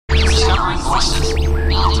Discovering voices,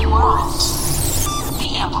 building worlds. The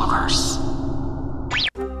Ampliverse.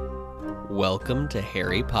 Welcome to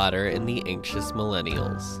Harry Potter and the Anxious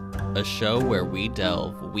Millennials, a show where we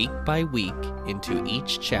delve week by week into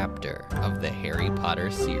each chapter of the Harry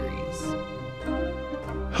Potter series.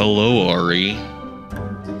 Hello, Ari.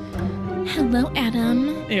 Hello,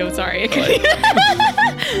 Adam. Ew, sorry.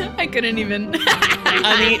 I couldn't even.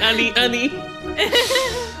 Annie. Annie.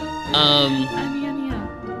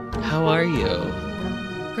 How are you?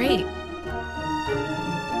 Great.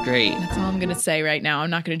 Great. That's all I'm gonna say right now. I'm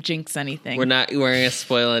not gonna jinx anything. We're gonna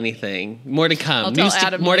spoil anything. More to come. I'll tell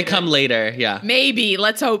Adam more later. to come later. Yeah. Maybe.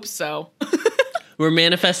 Let's hope so. We're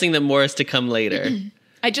manifesting that more is to come later.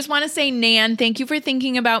 I just want to say, Nan, thank you for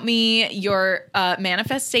thinking about me. Your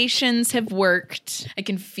manifestations have worked. I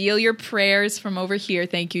can feel your prayers from over here.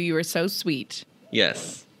 Thank you. You are so sweet.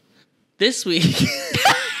 Yes. This week.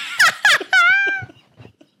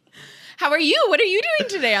 How are you? What are you doing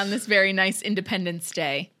today on this very nice Independence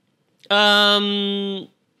Day? Not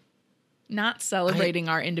Not celebrating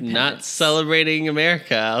our independence. celebrating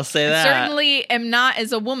America. I'll say that. Certainly am not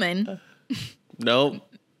as a woman Nope.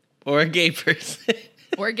 Or a gay person.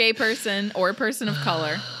 or a gay person or a person of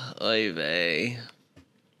color. Oy vey.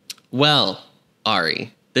 Well,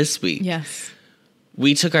 Ari, this week Yes.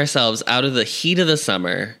 we took ourselves out of the heat of the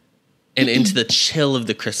summer and into the chill of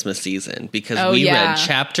the Christmas season because we read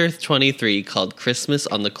chapter 23 called Christmas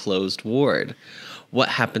on the Closed Ward. What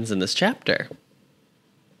happens in this chapter?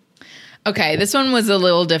 Okay, this one was a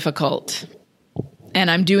little difficult.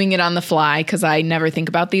 And I'm doing it on the fly because I never think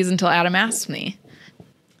about these until Adam asks me.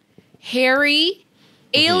 Harry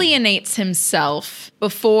alienates himself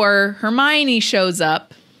before Hermione shows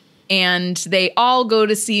up and they all go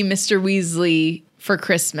to see Mr. Weasley for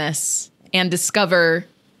Christmas and discover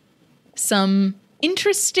some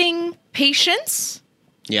interesting patients.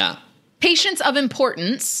 Yeah. Patients of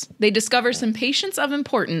importance. They discover some patients of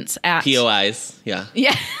importance at POIs. Yeah.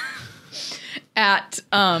 Yeah. At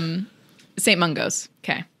St. Mungo's.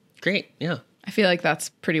 Okay. Great. Yeah. I feel like that's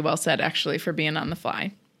pretty well said, actually, for being on the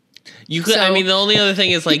fly. You could, So- I mean, the only other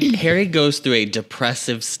thing is like Harry goes through a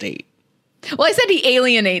depressive state. Well, I said he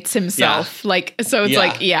alienates himself. Yeah. Like, so it's Yeah.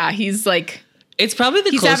 like, yeah, he's like, It's probably the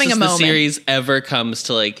He's closest having a the moment. series ever comes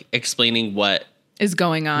to like explaining what is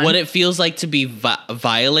going on. it feels like to be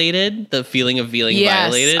violated, the feeling of feeling Yes,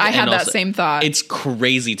 violated. I had and that also, same thought. It's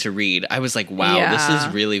crazy to read. I was like, wow, this Yeah.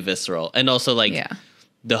 is really visceral. And also like Yeah.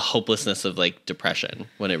 the hopelessness of like depression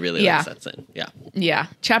when it really Yeah. like, sets in. Yeah. Yeah.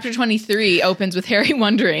 Chapter 23 opens with Harry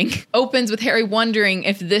wondering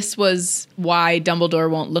if this was why Dumbledore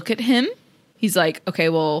won't look at him. He's like, okay,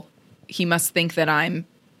 well, he must think that I'm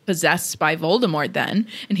possessed by Voldemort then.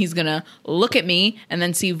 And he's going to look at me and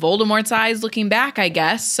then see Voldemort's eyes looking back, I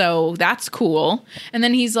guess. So that's cool. And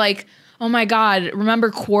then he's like, oh my God,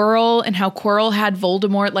 remember Quirrell and how Quirrell had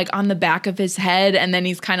Voldemort like on the back of his head? And then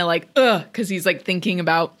he's kind of like, ugh, because he's like thinking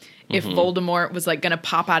about if Voldemort was like going to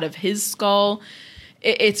pop out of his skull.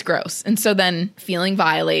 It's gross. And so then, feeling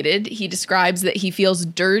violated, he describes that he feels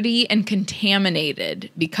dirty and contaminated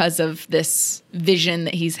because of this vision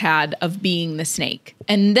that he's had of being the snake.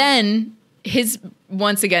 And then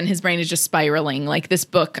once again, his brain is just spiraling. Like this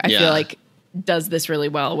book, I feel like does this really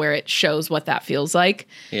well, where it shows what that feels like.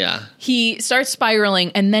 Yeah. He starts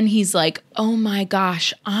spiraling and then he's like, oh my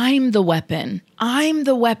gosh, I'm the weapon. I'm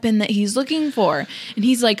the weapon that he's looking for. And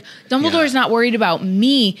he's like, Dumbledore's not worried about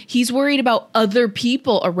me. He's worried about other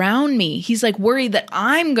people around me. He's like worried that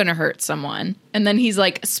I'm going to hurt someone. And then he's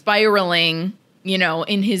like spiraling, you know,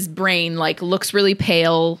 in his brain, like looks really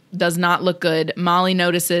pale, does not look good. Molly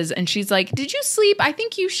notices and she's like, did you sleep? I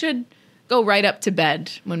think you should go right up to bed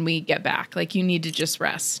when we get back. Like you need to just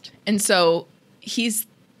rest. And so he's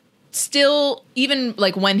still, even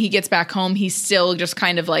like when he gets back home, he's still just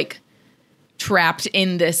kind of like trapped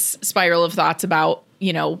in this spiral of thoughts about,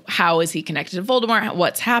 you know, how is he connected to Voldemort?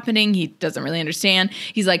 What's happening? He doesn't really understand.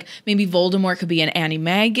 He's like, maybe Voldemort could be an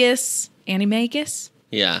animagus. Animagus?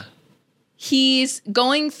 Yeah. He's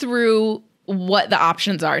going through what the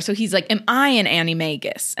options are. So he's like, am I an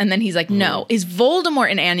animagus? And then he's like, no. Is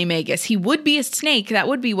Voldemort an animagus? He would be a snake. That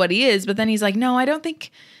would be what he is. But then he's like, no, I don't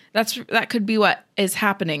think that could be what is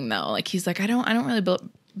happening though. Like he's like, I don't really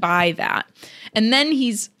buy that. And then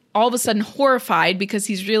he's all of a sudden horrified because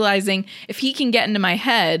he's realizing if he can get into my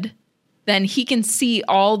head, then he can see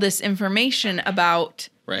all this information about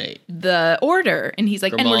the order. And he's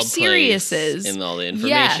like, and we're Siriuses. In all the information.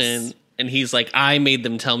 Yes. And he's like, I made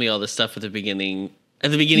them tell me all this stuff at the beginning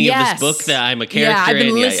of this book that I'm a character I've been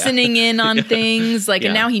in. listening in on things. Like,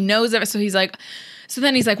 and Yeah. now he knows it. So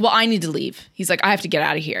then he's like, well, I need to leave. He's like, I have to get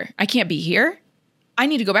out of here. I can't be here. I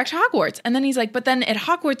need to go back to Hogwarts. And then he's like, but then at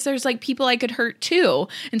Hogwarts, there's like people I could hurt too.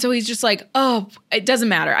 And so he's just like, oh, it doesn't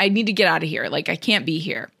matter. I need to get out of here. Like, I can't be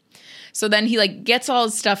here. So then he like gets all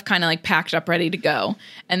his stuff kind of like packed up, ready to go.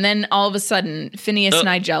 And then all of a sudden, Phineas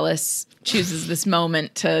Nigellus chooses this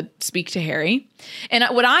moment to speak to Harry. And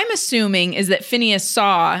what I'm assuming is that Phineas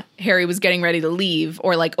saw Harry was getting ready to leave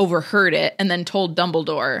or like overheard it and then told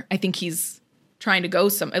Dumbledore, I think he's trying to go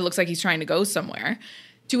it looks like he's trying to go somewhere.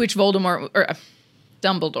 To which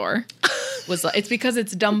Dumbledore was like, it's because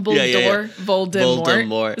it's Dumbledore,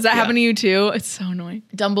 Voldemort. Does that happen to you too? It's so annoying.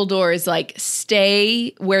 Dumbledore is like,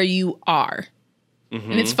 stay where you are.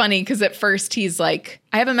 And it's funny because at first he's like,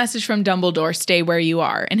 I have a message from Dumbledore, stay where you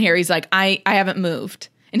are. And Harry's like, I haven't moved.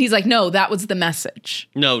 And he's like, no, that was the message.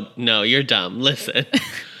 No, you're dumb. Listen.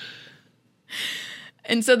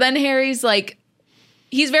 And so then Harry's like,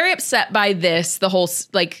 he's very upset by this, the whole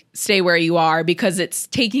like stay where you are, because it's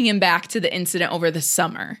taking him back to the incident over the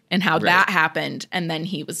summer and how that happened. And then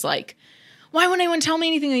he was like, why wouldn't anyone tell me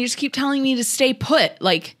anything? They just keep telling me to stay put,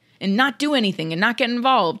 like, and not do anything and not get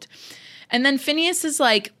involved. And then Phineas is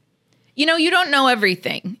like, you know, you don't know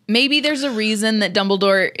everything. Maybe there's a reason that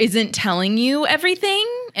Dumbledore isn't telling you everything.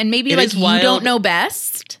 And maybe like you don't know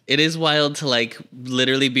best. It is wild to like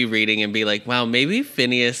literally be reading and be like, wow, maybe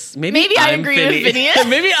Phineas, maybe I agree with Phineas.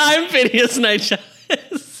 Maybe I'm Phineas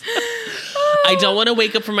Nigellus. I don't want to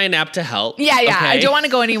wake up from my nap to help. Yeah. Okay? I don't want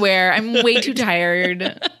to go anywhere. I'm way too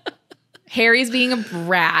tired. Harry's being a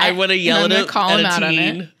brat. I want to yell at a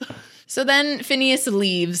teen. So then Phineas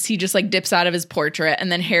leaves. He just like dips out of his portrait.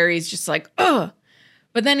 And then Harry's just like, ugh.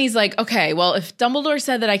 But then he's like, okay, well, if Dumbledore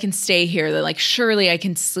said that I can stay here, then like surely I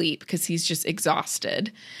can sleep because he's just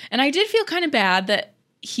exhausted. And I did feel kind of bad that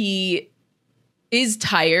he is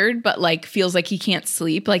tired, but like feels like he can't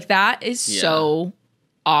sleep. Like that is so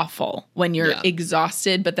awful when you're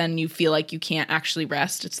exhausted, but then you feel like you can't actually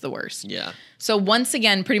rest. It's the worst. Yeah. So once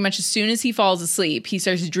again, pretty much as soon as he falls asleep, he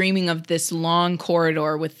starts dreaming of this long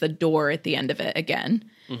corridor with the door at the end of it again.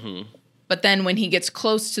 But then when he gets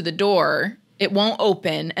close to the door, it won't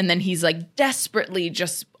open. And then he's like desperately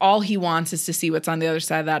just all he wants is to see what's on the other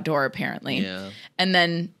side of that door, apparently. Yeah. And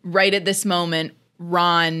then right at this moment,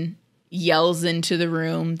 Ron yells into the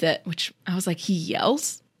room which I was like, he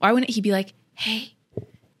yells? Why wouldn't he be like, hey,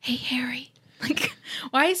 Harry? Like,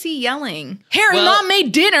 why is he yelling? Harry, Mom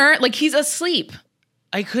made dinner. Like, he's asleep.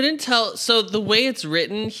 I couldn't tell. So the way it's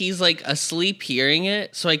written, he's like asleep hearing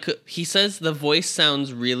it. So he says the voice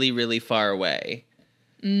sounds really, really far away.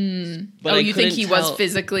 But you think he was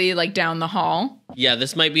physically like down the hall? Yeah,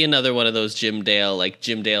 this might be another one of those Jim Dale. Like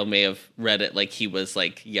Jim Dale may have read it like he was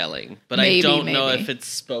like yelling. But I don't know if it's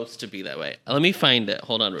supposed to be that way. Let me find it.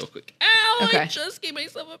 Hold on real quick. Ow, okay. I just gave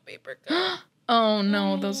myself a paper cut. Oh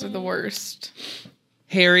no, those are the worst.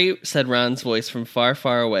 Harry, said Ron's voice from far,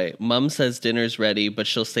 far away. Mum says dinner's ready, but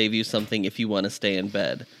she'll save you something if you want to stay in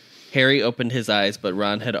bed. Harry opened his eyes, but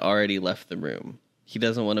Ron had already left the room. He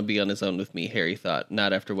doesn't want to be on his own with me, Harry thought,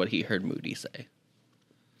 not after what he heard Moody say.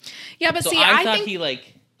 Yeah, but so see, I thought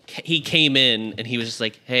he came in and he was just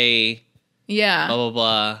like, hey, blah, blah,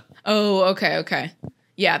 blah. Oh, okay.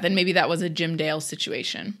 Yeah, then maybe that was a Jim Dale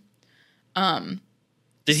situation.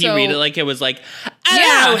 Did he read it like it was like,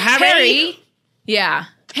 hello, Harry? Yeah,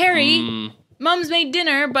 Harry, Mom's made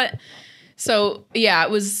dinner, but so, yeah, it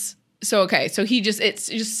was... So, okay, so it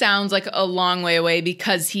just sounds like a long way away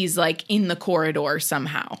because he's, like, in the corridor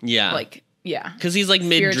somehow. Yeah. Like, yeah. Because he's, like,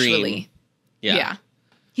 mid-dream. Yeah.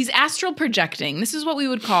 He's astral projecting. This is what we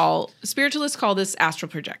would call, spiritualists call this astral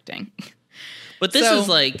projecting. But this is,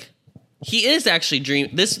 like, he is actually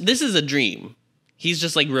this is a dream. He's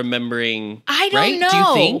just, like, remembering, I don't know. Do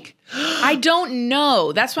you think? I don't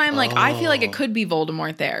know. That's why I'm like, I feel like it could be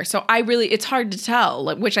Voldemort there. So it's hard to tell,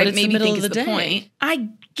 like, which I maybe think is the point. I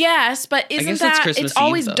guess, but it's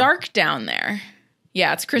always dark down there.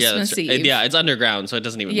 Yeah, it's Christmas Eve. Yeah, it's underground, so it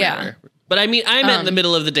doesn't even matter. But I mean, I meant in the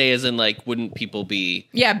middle of the day as in, like, wouldn't people be...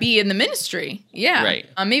 Yeah, be in the ministry. Yeah. Right.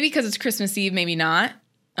 Maybe because it's Christmas Eve, maybe not.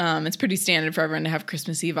 It's pretty standard for everyone to have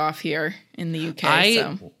Christmas Eve off here in the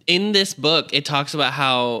UK. In this book, it talks about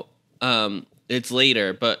how... it's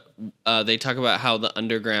later, but they talk about how the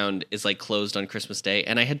underground is, like, closed on Christmas Day.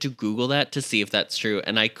 And I had to Google that to see if that's true.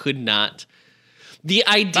 And I could not... The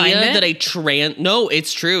idea that no,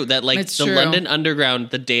 it's true that like it's the true. London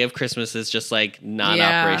Underground, the day of Christmas is just like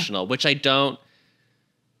non-operational, which I don't.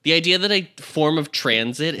 The idea that a form of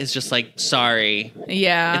transit is just like, sorry,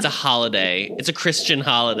 it's a holiday, it's a Christian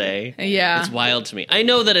holiday, it's wild to me. I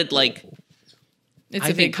know that I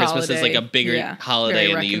think Christmas is like a bigger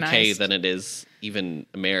holiday in the UK than it is even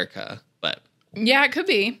America, but Yeah, it could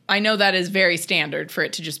be. I know that is very standard for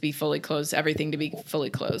it to just be fully closed, everything to be fully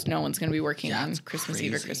closed. No one's going to be working on Christmas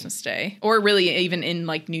Eve or Christmas Day, or really even in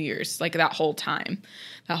like New Year's, like that whole time,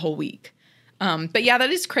 that whole week. But yeah,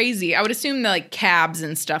 that is crazy. I would assume that like cabs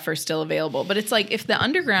and stuff are still available, but it's like if the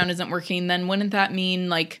underground isn't working, then wouldn't that mean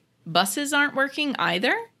like buses aren't working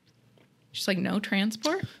either? Just like no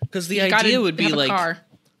transport? Because the idea would be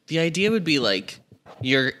like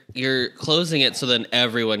you're closing it so then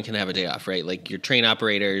everyone can have a day off, right? Like your train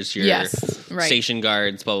operators, your station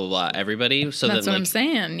guards, blah blah blah, everybody. So that's then, what I'm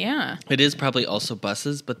saying. Yeah, it is probably also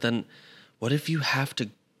buses. But then, what if you have to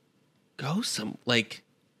go some like?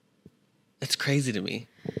 It's crazy to me.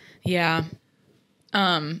 Yeah.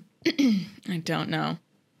 I don't know.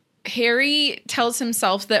 Harry tells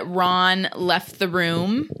himself that Ron left the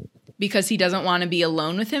room because he doesn't want to be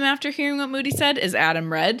alone with him after hearing what Moody said, as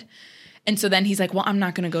Adam read. And so then he's like, well, I'm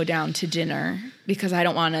not going to go down to dinner because I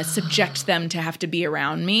don't want to subject them to have to be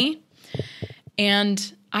around me.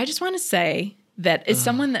 And I just want to say that as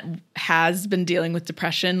someone that has been dealing with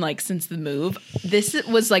depression like since the move, this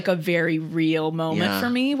was like a very real moment for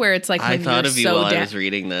me where it's like, I thought of you while I was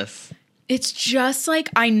reading this. It's just like,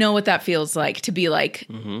 I know what that feels like to be like,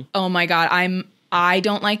 oh my God, I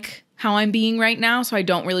don't like how I'm being right now. So I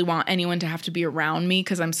don't really want anyone to have to be around me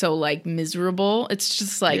because I'm so like miserable. It's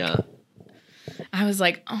just like, I was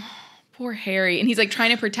like, oh, poor Harry. And he's like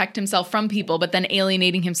trying to protect himself from people, but then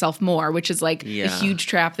alienating himself more, which is like a huge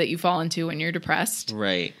trap that you fall into when you're depressed.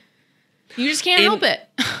 Right. You just can't help it.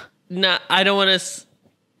 No, I don't want to.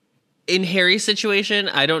 In Harry's situation,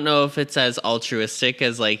 I don't know if it's as altruistic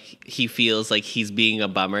as like he feels like he's being a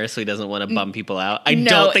bummer, so he doesn't want to bum people out. I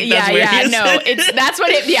don't think that's where he is. That's what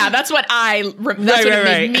it. Yeah, that's what it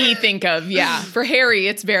made me think of. Yeah, for Harry,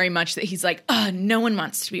 it's very much that he's like, no one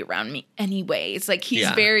wants to be around me anyway. It's like he's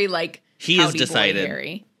very like he has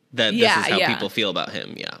decided that this is how people feel about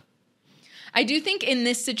him. Yeah, I do think in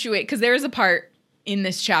this situation, because there is a part in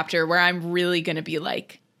this chapter where I'm really going to be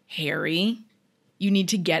like, Harry, you need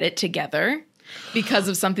to get it together because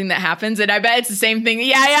of something that happens. And I bet it's the same thing.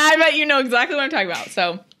 Yeah, I bet you know exactly what I'm talking about.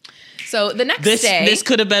 So the next day. This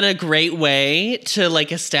could have been a great way to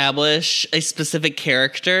like establish a specific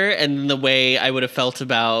character and the way I would have felt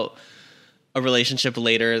about a relationship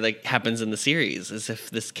later that happens in the series as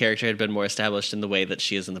if this character had been more established in the way that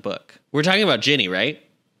she is in the book. We're talking about Ginny, right?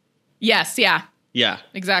 Yes, yeah. Yeah.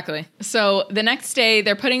 Exactly. So the next day,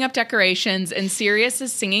 they're putting up decorations, and Sirius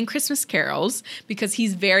is singing Christmas carols because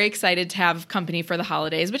he's very excited to have company for the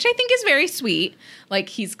holidays, which I think is very sweet. Like,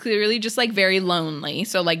 he's clearly just, like, very lonely.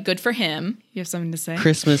 So, like, good for him. You have something to say?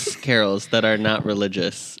 Christmas carols that are not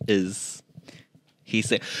religious is... He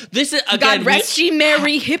said... This is... Again, God rest ye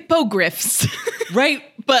merry hippogriffs. Right,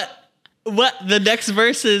 but what? The next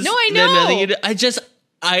verse is... No, I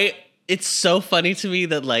know. It's so funny to me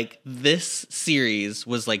that, like, this series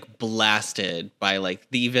was, like, blasted by, like,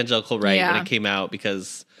 the evangelical right when it came out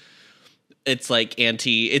because it's, like,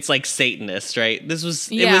 it's, like, Satanist, right? It was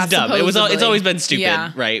dumb. It's always been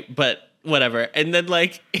stupid, right? But whatever. And then,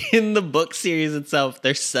 like, in the book series itself,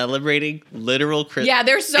 they're celebrating literal Christmas. Yeah,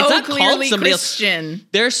 they're so clearly Christian.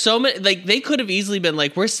 There's so many, like, they could have easily been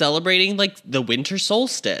like, we're celebrating, like, the winter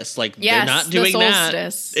solstice. Like, they're not doing that.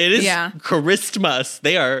 It is Christmas.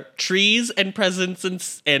 They are trees and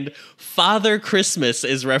presents and Father Christmas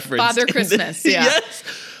is referenced. Father Christmas, yeah.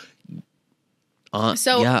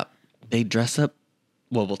 Yes. They dress up.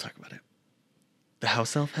 Well, we'll talk about it. The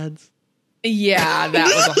house elf heads. Yeah, that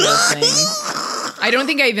was a whole thing. I don't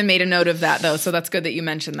think I even made a note of that, though, so that's good that you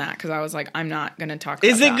mentioned that, because I was like, I'm not going to talk about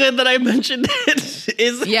that. Is it good that I mentioned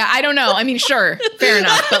it? Yeah, I don't know. I mean, sure, fair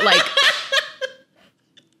enough, but like,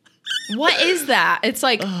 what is that? It's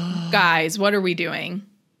like, guys, what are we doing?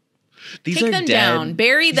 Take them down,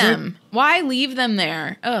 bury them. Why leave them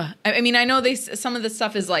there? Ugh. I mean, I know some of the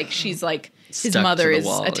stuff is like, she's like, his mother is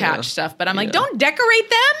attached stuff, but I'm like, don't decorate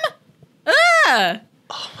them? Ugh.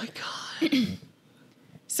 Oh my God.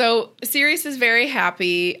 So Sirius is very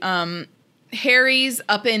happy. Harry's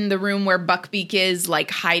up in the room where Buckbeak is,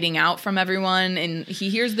 like, hiding out from everyone, and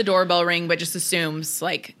he hears the doorbell ring, but just assumes,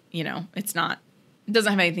 like, you know, it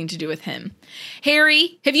doesn't have anything to do with him.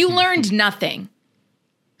 Harry, have you learned nothing?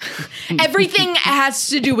 Everything has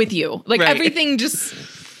to do with you. Like, everything just...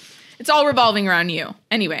 It's all revolving around you.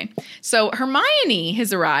 Anyway, so Hermione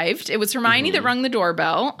has arrived. It was Hermione that rung the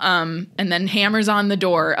doorbell, and then hammers on the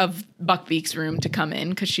door of Buckbeak's room to come in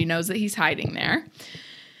because she knows that he's hiding there.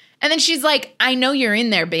 And then she's like, I know you're in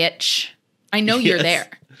there, bitch. I know you're there.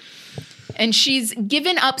 And she's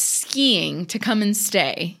given up skiing to come and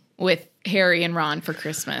stay with Harry and Ron for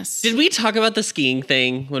Christmas. Did we talk about the skiing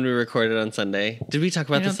thing when we recorded on Sunday? Did we talk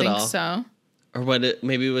about this at all? I don't think so. Or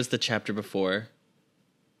maybe it was the chapter before.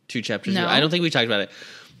 2 chapters No. ago. I don't think we talked about it.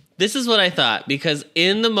 This is what I thought, because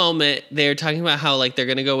in the moment they're talking about how like they're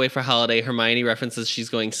going to go away for holiday. Hermione references she's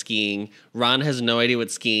going skiing. Ron has no idea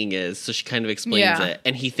what skiing is, so she kind of explains it.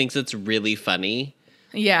 And he thinks it's really funny.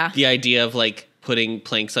 Yeah. The idea of like putting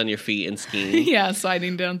planks on your feet and skiing. Yeah,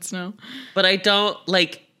 sliding down snow. But I don't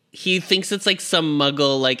like, he thinks it's like some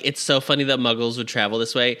muggle, like it's so funny that muggles would travel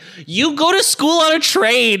this way. You go to school on a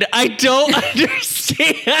train. I don't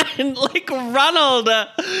understand. Like, Ronald,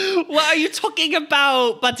 what are you talking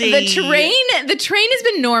about, buddy? The train has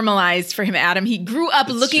been normalized for him, Adam. He grew up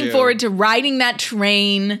looking forward to riding that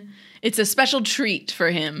train. It's a special treat for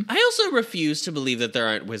him. I also refuse to believe that there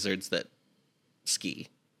aren't wizards that ski.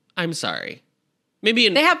 I'm sorry. Maybe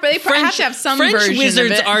they probably have to have some French version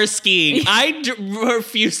wizards of it. are skiing. I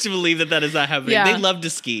refuse to believe that is not happening. Yeah. They love to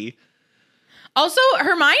ski. Also,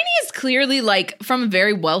 Hermione is clearly like from a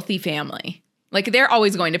very wealthy family. Like they're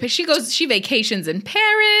always going to. She vacations in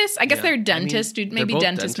Paris. I guess they're dentists. Maybe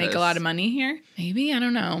dentists make a lot of money here. Maybe I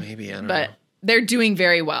don't know. But they're doing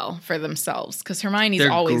very well for themselves because Hermione's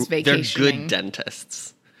always vacationing. They're good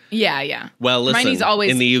dentists. Yeah, yeah. Well, listen, Hermione's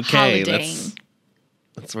always in the UK, holidaying.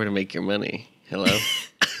 that's where to make your money. Hello.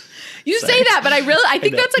 You say that, but I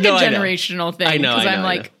think that's like a generational thing. I know. Because I'm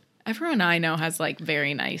like, everyone I know has like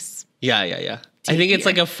very nice. Yeah. I think it's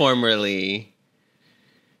like a formerly.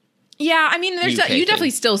 Yeah, I mean, you definitely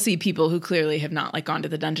thing. still see people who clearly have not like gone to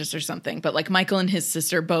the dentist or something. But like Michael and his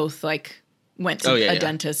sister both like went to a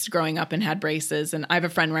dentist growing up and had braces. And I have a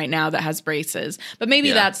friend right now that has braces. But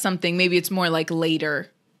maybe that's something. Maybe it's more like later.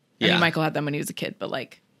 I mean, Michael had them when he was a kid, but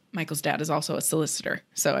like. Michael's dad is also a solicitor.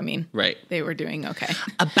 So, I mean, they were doing okay.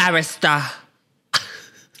 A barrister.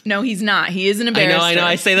 No, he's not. He isn't a barrister. I know.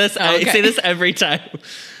 I say this. I say this every time.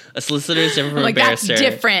 A solicitor is different from a barrister. That's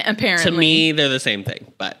different, apparently. To me, they're the same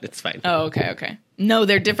thing, but it's fine. Oh, okay. No,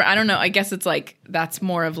 they're different. I don't know. I guess it's like, that's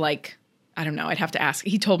more of like, I don't know. I'd have to ask.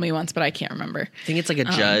 He told me once, but I can't remember. I think it's like a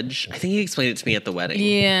judge. I think he explained it to me at the wedding.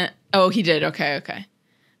 Yeah. Oh, he did. Okay.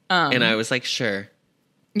 And I was like, sure.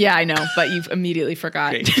 Yeah, I know, but you've immediately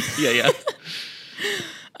forgot. Yeah.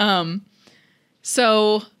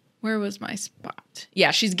 So where was my spot?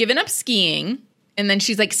 Yeah, she's given up skiing. And then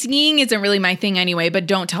she's like, skiing isn't really my thing anyway, but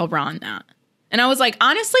don't tell Ron that. And I was like,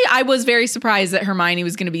 honestly, I was very surprised that Hermione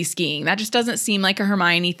was going to be skiing. That just doesn't seem like a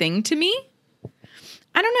Hermione thing to me.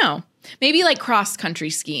 I don't know. Maybe like cross-country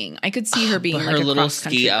skiing. I could see her being like a cross-country her little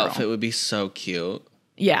ski girl. outfit would be so cute.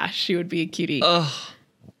 Yeah, she would be a cutie. Ugh.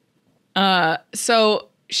 So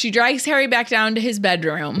she drags Harry back down to his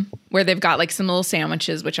bedroom where they've got like some little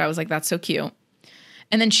sandwiches, which I was like, that's so cute.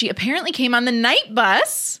 And then she apparently came on the night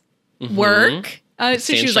bus work. So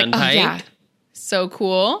she was like, oh yeah, so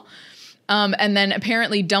cool. And then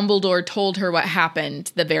apparently Dumbledore told her what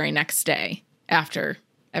happened the very next day after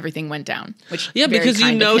everything went down. Which because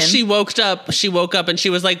she woke up and she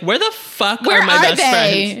was like, where the fuck are my best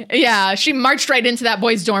friends? Yeah, she marched right into that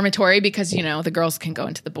boys' dormitory because, the girls can go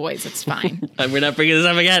into the boys. It's fine. We're not bringing this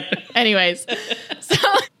up again. Anyways,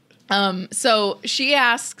 so she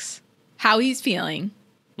asks how he's feeling,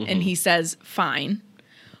 and he says, fine.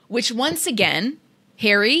 Which once again,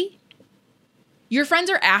 Harry, your friends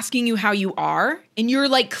are asking you how you are, and you're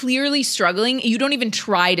like clearly struggling. You don't even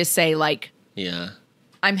try to say like, yeah,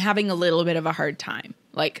 I'm having a little bit of a hard time.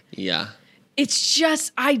 Like, yeah, it's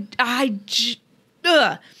just,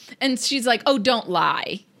 ugh. And she's like, oh, don't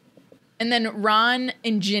lie. And then Ron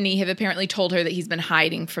and Ginny have apparently told her that he's been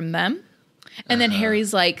hiding from them. And then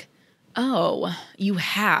Harry's like, oh, you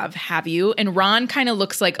have you? And Ron kind of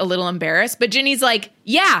looks like a little embarrassed, but Ginny's like,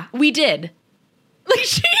 yeah, we did. Like,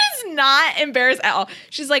 she is not embarrassed at all.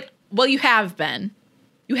 She's like, well, you have been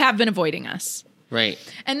avoiding us. Right.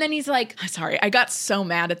 And then he's like, sorry, I got so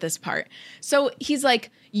mad at this part. So he's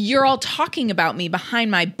like, you're all talking about me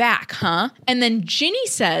behind my back, huh? And then Ginny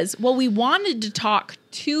says, well, we wanted to talk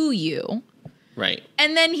to you. Right.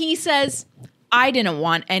 And then he says, I didn't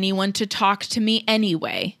want anyone to talk to me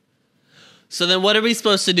anyway. So then what are we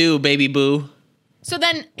supposed to do, baby boo? So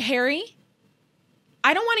then, Harry,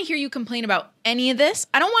 I don't want to hear you complain about any of this.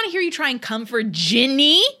 I don't want to hear you try and comfort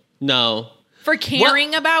Ginny. No. For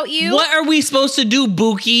caring about you. What are we supposed to do,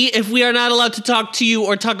 Buki, if we are not allowed to talk to you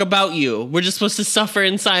or talk about you? We're just supposed to suffer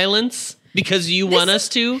in silence because you want us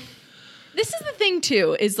to? This is the thing,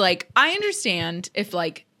 too, is like, I understand if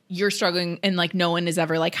like you're struggling and like no one is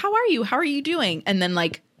ever like, how are you? How are you doing? And then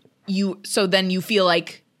like then you feel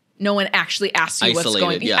like no one actually asks you what's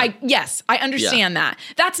going on. Yeah. Yes, I understand that.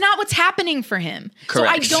 That's not what's happening for him.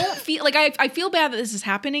 Correct. So I don't feel like I feel bad that this is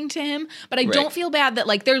happening to him, but I don't feel bad that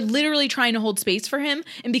like they're literally trying to hold space for him.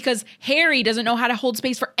 And because Harry doesn't know how to hold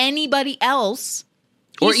space for anybody else.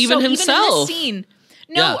 Or even himself. Even in this scene.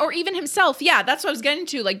 No, or even himself. Yeah, that's what I was getting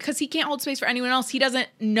to. Like, because he can't hold space for anyone else. He doesn't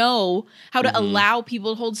know how to allow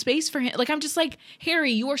people to hold space for him. Like, I'm just like,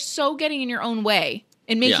 Harry, you are so getting in your own way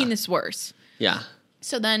and making this worse. Yeah.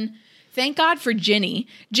 So then, thank God for Ginny.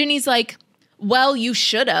 Ginny's like, well, you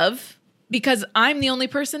should have, because I'm the only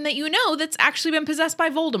person that you know that's actually been possessed by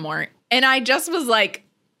Voldemort. And I just was like,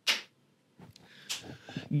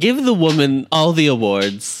 give the woman all the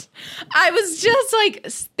awards. I was just like,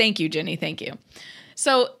 thank you, Ginny. Thank you.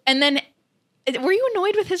 So, and then, were you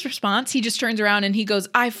annoyed with his response? He just turns around and he goes,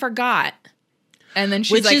 I forgot. And then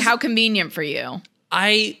she's how convenient for you.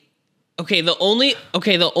 Here's the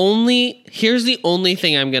only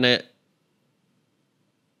thing I'm going to,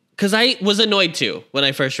 because I was annoyed too when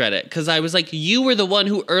I first read it. Because I was like, you were the one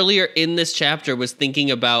who earlier in this chapter was thinking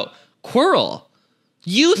about Quirrell.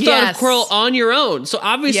 You thought of Quirrell on your own. So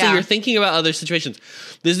obviously you're thinking about other situations.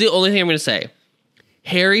 This is the only thing I'm going to say.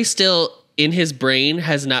 Harry still, in his brain,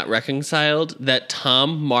 has not reconciled that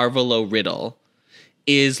Tom Marvolo Riddle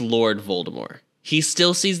is Lord Voldemort. He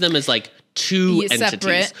still sees them as like two entities.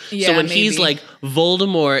 Separate. Yeah, so when maybe. he's like,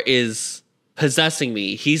 Voldemort possessing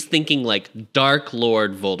me, he's thinking like Dark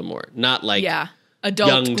Lord Voldemort, not like adult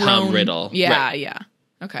young grown. Tom Riddle. Yeah, right. yeah.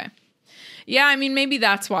 Okay. Yeah, I mean, maybe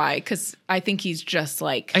that's why, because I think he's just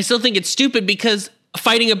like... I still think it's stupid because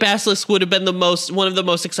fighting a basilisk would have been one of the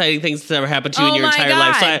most exciting things that's ever happened to you in your entire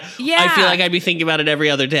life. So I feel like I'd be thinking about it every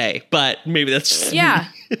other day, but maybe that's just... Yeah.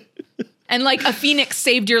 And like a phoenix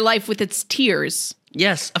saved your life with its tears.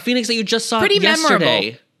 Yes, a phoenix that you just saw Pretty yesterday.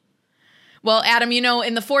 Memorable. Well, Adam, you know,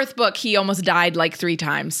 in the 4th book, he almost died like 3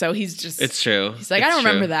 times. So he's just... It's true. He's like, I don't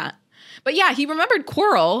remember that. But yeah, he remembered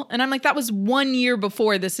Quirrell. And I'm like, that was 1 year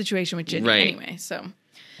before this situation with Ginny. Right. Anyway, so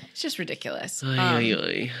it's just ridiculous.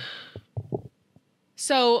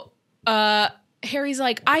 So Harry's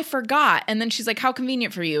like, I forgot. And then she's like, how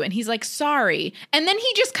convenient for you. And he's like, sorry. And then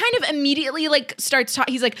he just kind of immediately like starts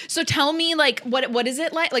talking. He's like, so tell me like, what is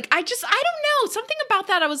it like? Like, I don't know. Something about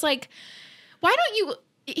that. I was like, why don't you...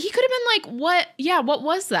 He could have been like, what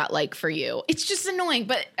was that like for you? It's just annoying.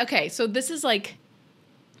 But okay, so this is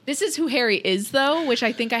who Harry is though, which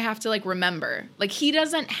I think I have to like remember. Like he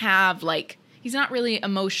doesn't have like, he's not really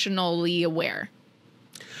emotionally aware.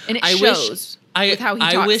 And it shows with how he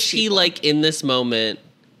talks I wish to he people. like in this moment,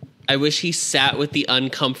 I wish he sat with the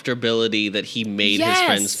uncomfortability that he made his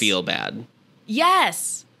friends feel bad.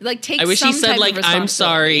 Yes. Like take I wish he said like, I'm responsibility.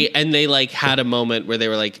 sorry. And they like had a moment where they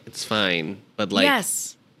were like, it's fine. But like, yes.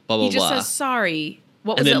 Blah, blah, he just blah. says sorry.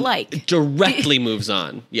 What and was then it like? Directly moves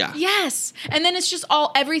on. Yeah. Yes. And then it's just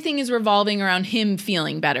everything is revolving around him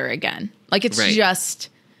feeling better again. Like it's just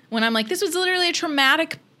when I'm like, this was literally a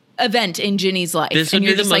traumatic event in Ginny's life. This and would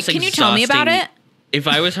you're be the just most like, can you tell me about it? If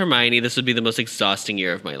I was Hermione, this would be the most exhausting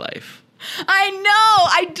year of my life. I know.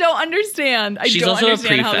 I don't understand. She's don't also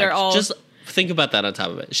understand a prefect. how they're all... Just think about that on top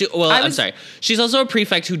of it. I'm sorry. She's also a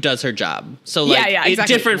prefect who does her job. So like, exactly. It's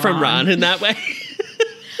different from Ron in that way.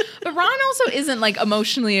 But Ron also isn't like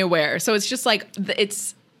emotionally aware. So it's just like,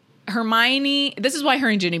 it's Hermione. This is why her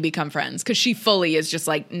and Ginny become friends. Because she fully is just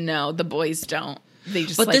like, no, the boys don't. They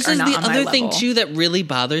just but like, this are is not the on my other thing level. too that really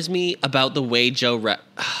bothers me about the way Jo...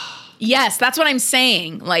 Yes, that's what I'm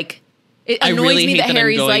saying. Like, it annoys really me hate that that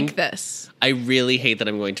Harry's I'm going- like this. I really hate that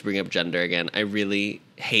I'm going to bring up gender again. I really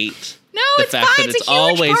hate No, the it's fact fine. that It's a huge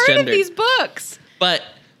always part gendered. of these books. But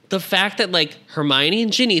the fact that like Hermione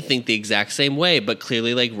and Ginny think the exact same way, but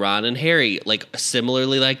clearly like Ron and Harry like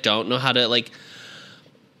similarly like don't know how to like.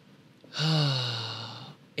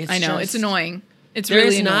 I know, it's annoying. It's There's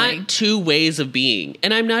really annoying. not two ways of being,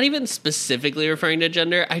 and I'm not even specifically referring to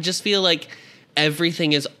gender. I just feel like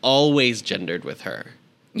everything is always gendered with her.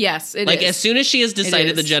 Yes, it is. Like as soon as she has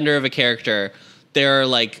decided the is. gender of a character, there are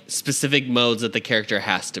like specific modes that the character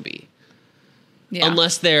has to be. Yeah.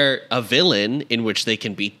 Unless they're a villain, in which they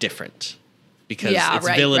can be different. Because it's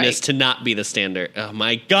villainous to not be the standard. Oh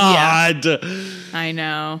my God. Yeah. I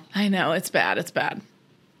know. It's bad. It's bad.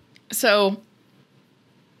 So.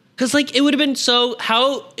 Because like it would have been so,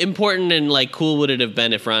 how important and like cool would it have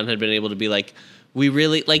been if Ron had been able to be like, we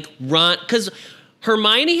really, like Ron, because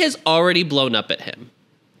Hermione has already blown up at him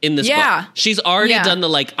in this book. She's already done the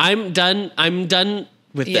like, I'm done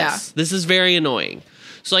with this. This is very annoying.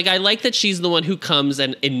 So, like, I like that she's the one who comes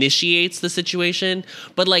and initiates the situation.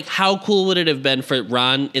 But, like, how cool would it have been for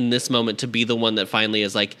Ron in this moment to be the one that finally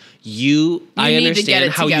is like, I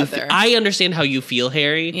understand how I understand how you feel,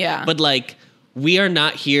 Harry. Yeah. But, like, we are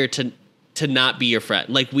not here to not be your friend.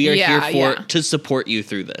 Like, we are here to support you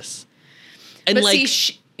through this. And, but like,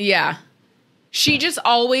 she just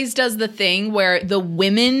always does the thing where the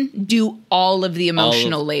women do all of the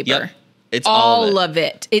emotional labor. Yep. It's all of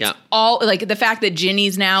it. It's all, like, the fact that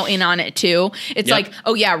Ginny's now in on it too. It's like,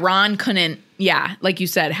 oh yeah, Ron couldn't, like you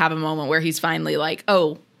said, have a moment where he's finally like,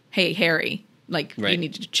 oh, hey, Harry, like, you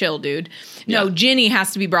need to chill, dude. No, Ginny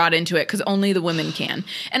has to be brought into it because only the women can.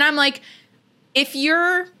 And I'm like, if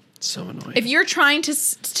you're so annoying. If you're trying to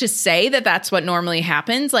say that that's what normally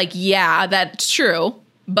happens, like, yeah, that's true.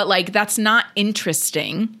 But, like, that's not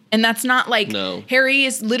interesting. And that's not, like, Harry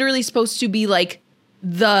is literally supposed to be, like,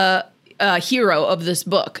 the hero of this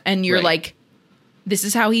book. And you're like, this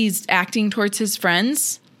is how he's acting towards his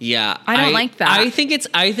friends? Yeah. I don't like that. I think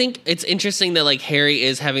it's interesting that, like, Harry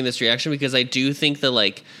is having this reaction because I do think that,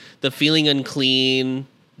 like, the feeling unclean,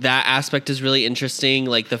 that aspect is really interesting.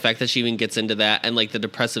 Like, the fact that she even gets into that and, like, the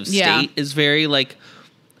depressive state is very, like,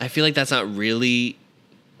 I feel like that's not really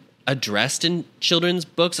addressed in children's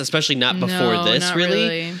books, especially not before this, not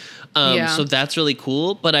really. So that's really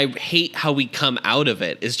cool, but I hate how we come out of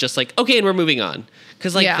it. It's just like, okay, and we're moving on.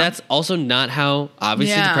 Because, like, that's also not how,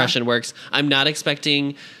 obviously, depression works. I'm not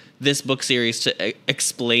expecting this book series to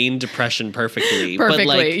explain depression perfectly. But,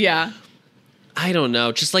 like, I don't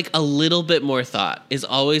know. Just, like, a little bit more thought is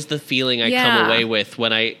always the feeling I come away with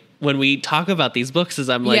when we talk about these books is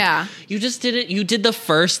I'm like, you did the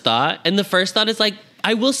first thought, and the first thought is, like,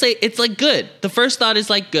 I will say it's, like, good. The first thought is,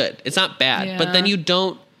 like, good. It's not bad. But then you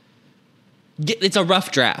don't it's a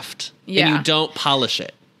rough draft. And you don't polish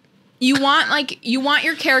it. You want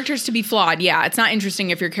your characters to be flawed. Yeah, it's not interesting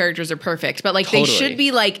if your characters are perfect, but, like, they should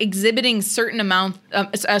be, like, exhibiting a certain amount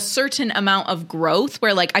of growth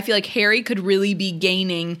where, like, I feel like Harry could really be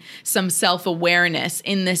gaining some self-awareness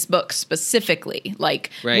in this book specifically, like,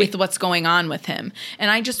 with what's going on with him. And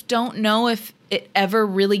I just don't know if it ever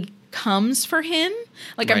really comes for him.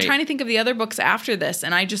 Like, I'm trying to think of the other books after this,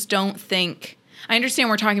 and I just don't think... I understand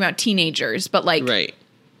we're talking about teenagers, but, like...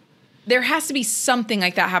 There has to be something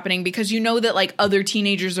like that happening because you know that, like, other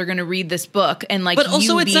teenagers are going to read this book and, like, but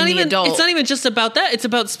also it's not even adult. It's not even just about that. It's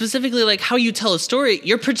about specifically, like, how you tell a story.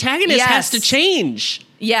 Your protagonist has to change.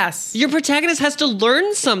 Yes. Your protagonist has to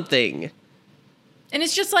learn something. And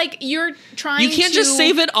it's just like you're trying to... You can't just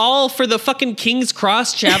save it all for the fucking King's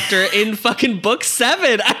Cross chapter in fucking book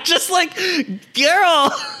 7. I'm just like,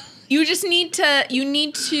 girl. You just need to... You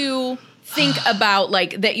need to... think about,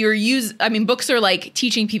 like, that I mean, books are, like,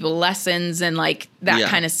 teaching people lessons and, like, that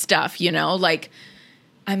kind of stuff, you know? Like,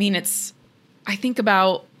 I mean, I think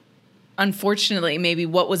about, unfortunately, maybe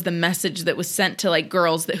what was the message that was sent to, like,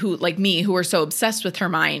 girls who, like me, who are so obsessed with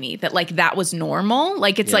Hermione, that, like, that was normal.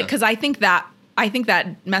 Like, it's like, because I think that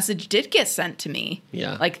message did get sent to me.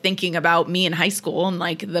 Yeah. Like, thinking about me in high school and,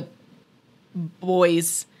 like, the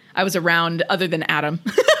boys I was around other than Adam.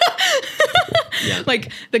 Yeah.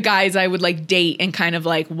 Like, the guys I would, like, date and kind of,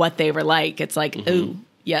 like, what they were like. It's like, ooh,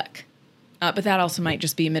 yuck. But that also might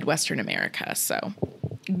just be Midwestern America, so.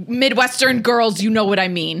 Midwestern girls, you know what I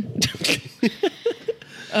mean.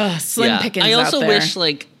 Slim pickings I also wish,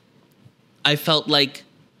 like, I felt like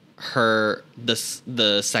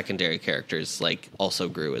the secondary characters, like, also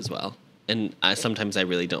grew as well. And sometimes I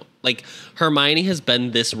really don't. Like, Hermione has been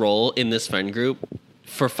this role in this friend group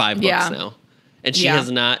for 5 books now. And she has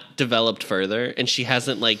not developed further. And she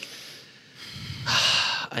hasn't, like,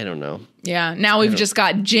 I don't know. Yeah. Now we've just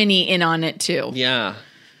got Ginny in on it, too. Yeah.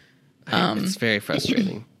 It's very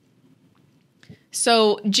frustrating.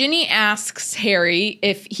 So Ginny asks Harry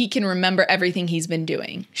if he can remember everything he's been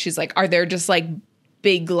doing. She's like, are there just, like,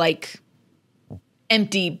 big, like,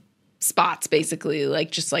 empty spots, basically? Like,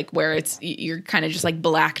 just, like, where you're kind of just, like,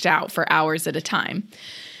 blacked out for hours at a time.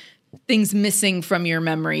 Things missing from your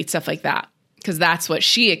memory, stuff like that. Because that's what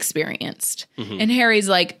she experienced. Mm-hmm. And Harry's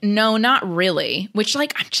like, no, not really. Which,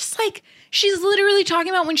 like, I'm just like, she's literally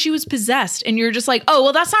talking about when she was possessed. And you're just like, oh,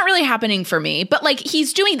 well, that's not really happening for me. But, like, he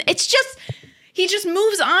just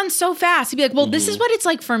moves on so fast. He'd be like, well, this is what it's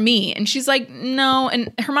like for me. And she's like, no.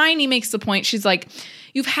 And Hermione makes the point. She's like,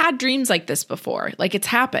 you've had dreams like this before. Like, it's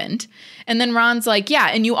happened. And then Ron's like, yeah,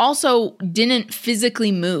 and you also didn't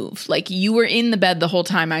physically move. Like, you were in the bed the whole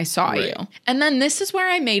time I saw you. And then this is where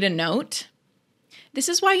I made a note. This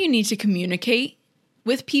is why you need to communicate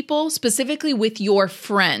with people, specifically with your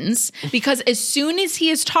friends, because as soon as he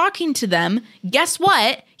is talking to them, guess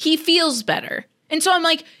what? He feels better. And so I'm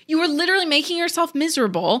like, you were literally making yourself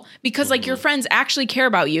miserable because like your friends actually care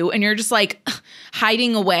about you and you're just like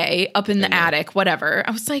hiding away up in the attic, whatever.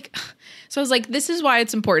 I was like, this is why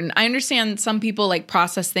it's important. I understand some people like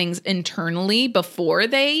process things internally before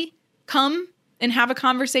they come and have a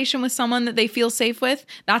conversation with someone that they feel safe with.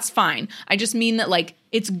 That's fine. I just mean that like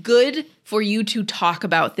it's good for you to talk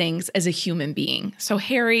about things as a human being. So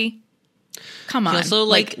Harry, come on. He also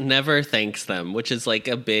like never thanks them, which is like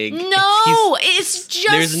a big it's just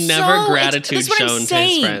there's never gratitude shown to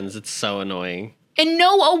his friends. It's so annoying. And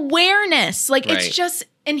no awareness. Like it's just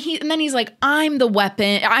and then he's like, I'm the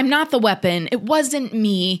weapon. I'm not the weapon. It wasn't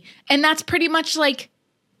me. And that's pretty much like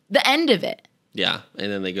the end of it. Yeah.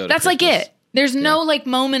 And then they go to That's Christmas. like it. There's no like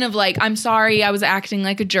moment of like, I'm sorry I was acting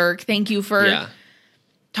like a jerk. Thank you for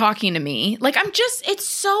talking to me. Like it's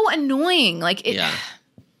so annoying. Like this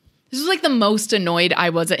was like the most annoyed I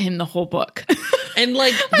was at him the whole book. And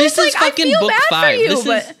like this is fucking book 5. This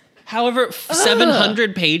is however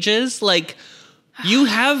 700 pages. Like you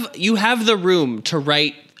have the room to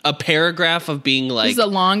write a paragraph of being like this is the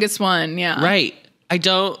longest one, yeah. Right.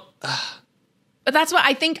 But that's what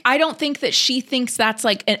I think. I don't think that she thinks that's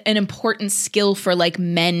like an important skill for like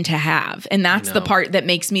men to have. And that's the part that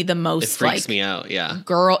makes me the most it freaks me out. Yeah.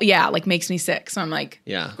 Girl. Yeah. Like makes me sick. So I'm like,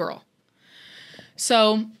 girl.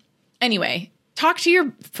 So anyway, talk to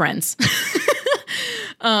your friends.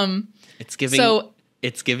 It's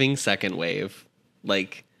giving second wave.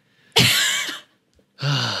 Like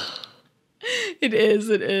it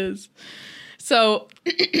is. So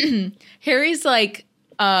Harry's like,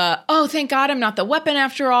 oh, thank God I'm not the weapon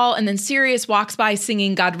after all. And then Sirius walks by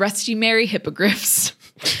singing God Rest You Merry Hippogriffs.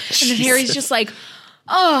 And then Harry's just like,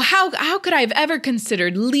 oh, how could I have ever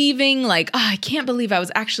considered leaving? Like, oh, I can't believe I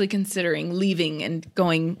was actually considering leaving and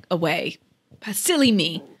going away. Silly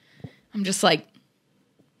me. I'm just like,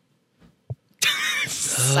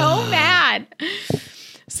 so mad.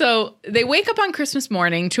 So they wake up on Christmas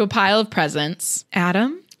morning to a pile of presents.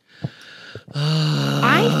 Adam?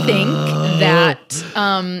 I think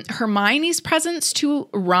that Hermione's presents to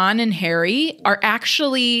Ron and Harry are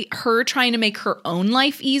actually her trying to make her own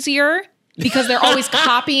life easier because they're always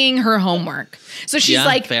copying her homework. So she's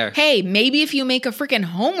like, fair. Hey, maybe if you make a freaking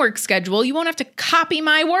homework schedule, you won't have to copy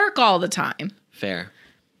my work all the time. Fair.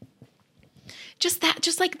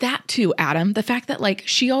 Just like that too, Adam. The fact that like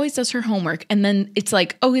she always does her homework and then it's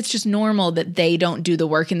like, oh, it's just normal that they don't do the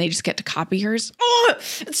work and they just get to copy hers. Oh,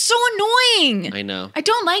 it's so annoying. I know. I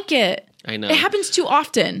don't like it. I know. It happens too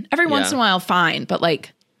often. Every once in a while, fine, but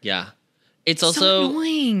like, it's so also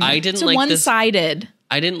annoying. I didn't so like one-sided.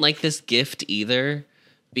 I didn't like this gift either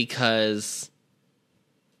because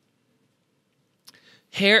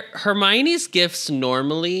Hermione's gifts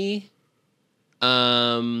normally.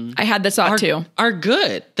 I had this thought too. Are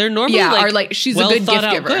good. They're normally she's a good gift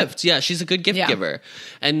giver. Gifts. Yeah, she's a good gift giver.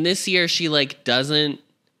 And this year she like doesn't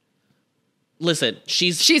listen.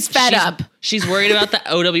 She's fed up. She's worried about the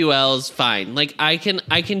OWLs. Fine. Like I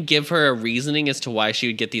can give her a reasoning as to why she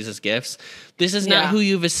would get these as gifts. This is not who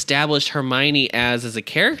you've established Hermione as a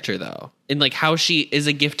character though, and like how she is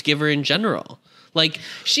a gift giver in general. Like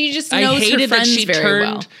she just knows her friends very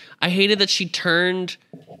well. I hated that she turned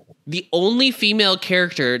the only female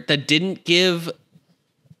character that didn't give,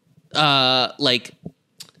 like,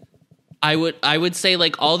 I would say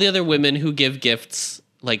like all the other women who give gifts,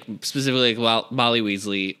 like specifically like Molly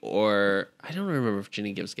Weasley, or I don't remember if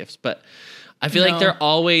Ginny gives gifts, but I feel like they're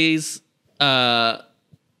always, the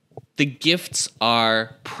gifts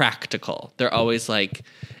are practical. They're always like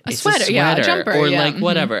a sweater, a jumper, or like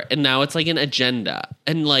whatever. And now it's like an agenda,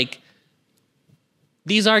 and like.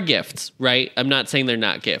 These are gifts, right? I'm not saying they're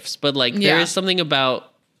not gifts, but like there is something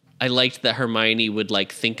about I liked that Hermione would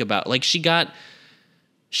like think about like she got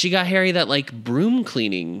Harry that like broom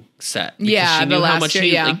cleaning set. Because she knew how much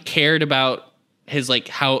he like cared about his like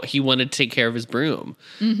how he wanted to take care of his broom.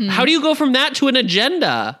 Mm-hmm. How do you go from that to an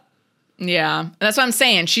agenda? Yeah. That's what I'm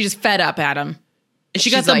saying. She just fed up, Adam. And she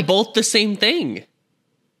got them both the same thing.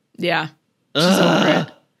 Yeah. She's over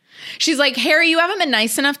it. She's like, Harry, you haven't been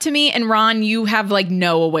nice enough to me, and Ron, you have like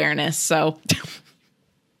no awareness. So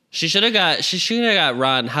she should have got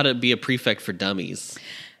Ron how to be a prefect for dummies.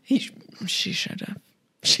 She should have.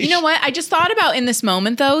 You know what? I just thought about in this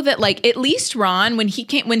moment though that like at least Ron when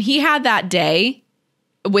he had that day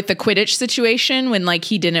with the Quidditch situation when like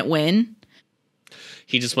he didn't win,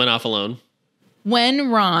 he just went off alone. When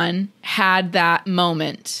Ron had that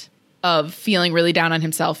moment of feeling really down on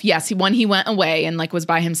himself. Yes, he went away and like was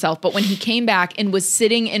by himself, but when he came back and was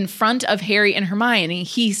sitting in front of Harry and Hermione,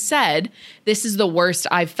 he said, "This is the worst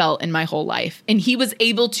I've felt in my whole life." And he was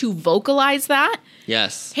able to vocalize that.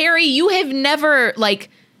 Yes. Harry, you have never like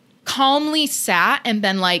calmly sat and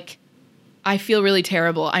been like, "I feel really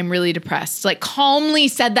terrible. I'm really depressed." Like calmly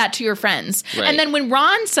said that to your friends. Right. And then when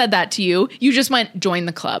Ron said that to you, you just went, "Join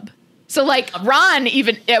the club." So like Ron,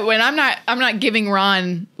 even when I'm not giving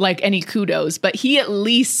Ron like any kudos, but he at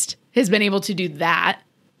least has been able to do that.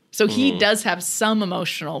 So he does have some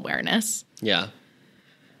emotional awareness. Yeah.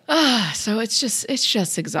 So it's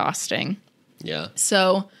just exhausting. Yeah.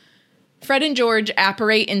 So Fred and George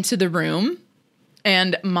apparate into the room,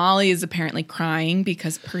 and Molly is apparently crying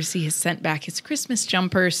because Percy has sent back his Christmas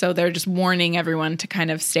jumper. So they're just warning everyone to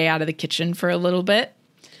kind of stay out of the kitchen for a little bit.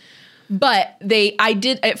 But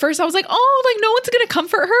at first I was like, oh, like no one's going to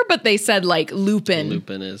comfort her. But they said like Lupin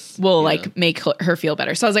will like make her feel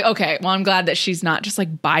better. So I was like, okay, well, I'm glad that she's not just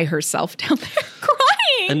like by herself down there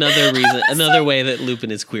crying. Another way that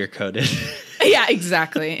Lupin is queer coded. Yeah,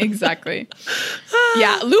 exactly.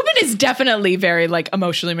 Yeah, Lupin is definitely very like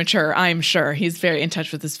emotionally mature. I'm sure he's very in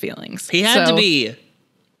touch with his feelings. He had to be.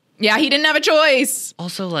 Yeah, he didn't have a choice.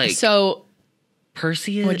 Also, like, so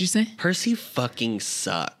Percy. What'd you say? Percy fucking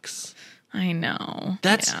sucks. I know.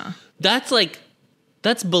 That's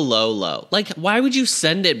below low. Like, why would you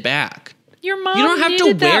send it back? Your mom. You don't have to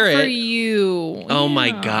wear that it for you. Oh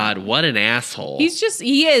my God, what an asshole. He's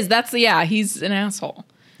an asshole.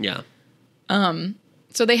 Yeah.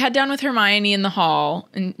 So they head down with Hermione in the hall,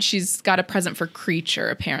 and she's got a present for Kreacher,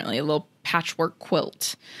 apparently, a little patchwork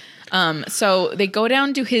quilt. So they go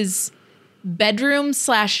down to his bedroom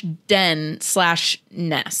 / den /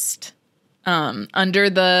 nest. Under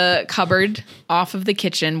the cupboard off of the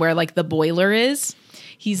kitchen where like the boiler is.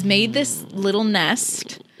 He's made this little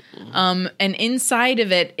nest. And inside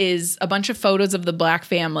of it is a bunch of photos of the Black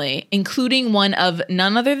family, including one of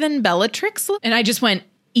none other than Bellatrix. And I just went,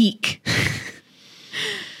 eek.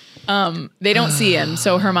 They don't see him.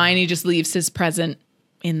 So Hermione just leaves his present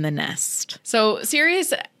in the nest. So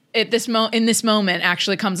Sirius at in this moment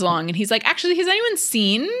actually comes along and he's like, actually, has anyone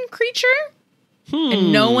seen Kreacher?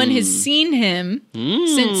 And no one has seen him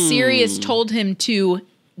since Sirius told him to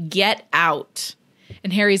get out.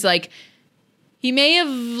 And Harry's like, he may have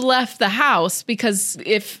left the house because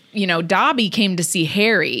if, Dobby came to see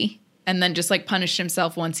Harry and then just like punished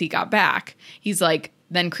himself once he got back, he's like,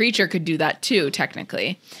 then Kreacher could do that too,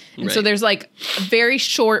 technically. And so there's like a very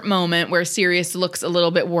short moment where Sirius looks a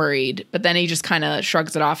little bit worried, but then he just kind of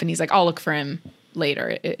shrugs it off and he's like, I'll look for him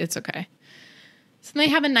later. It's okay. So they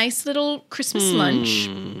have a nice little Christmas lunch,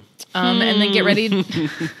 and then get ready.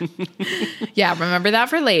 Yeah, remember that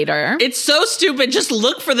for later. It's so stupid. Just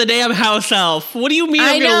look for the damn house elf. What do you mean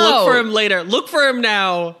I'm going to look for him later? Look for him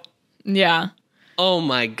now. Yeah. Oh,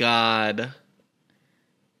 my God.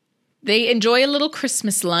 They enjoy a little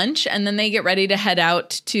Christmas lunch, and then they get ready to head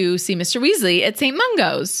out to see Mr. Weasley at St.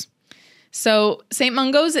 Mungo's. So St.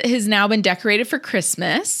 Mungo's has now been decorated for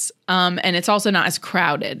Christmas, and it's also not as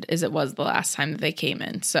crowded as it was the last time that they came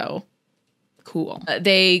in. So cool.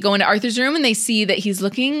 They go into Arthur's room and they see that he's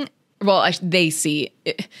looking. Well, they see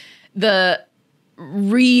the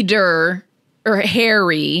reader or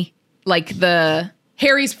Harry, like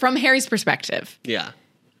Harry's perspective. Yeah,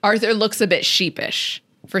 Arthur looks a bit sheepish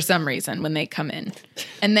for some reason when they come in,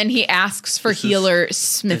 and then he asks for healer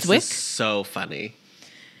Smithwick. This is so funny.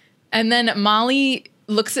 And then Molly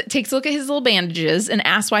takes a look at his little bandages and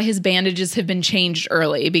asks why his bandages have been changed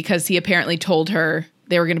early because he apparently told her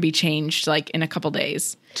they were going to be changed like in a couple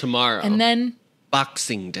days. Tomorrow. And then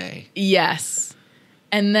Boxing Day. Yes.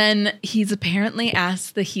 And then he's apparently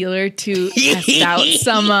asked the healer to test out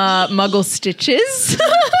some Muggle stitches.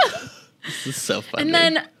 This is so funny. And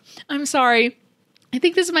then, I'm sorry, I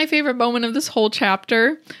think this is my favorite moment of this whole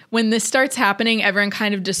chapter. When this starts happening, everyone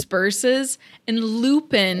kind of disperses, and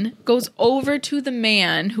Lupin goes over to the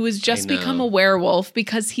man who has just become a werewolf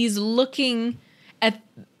because he's looking at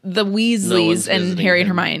the Weasleys and Harry and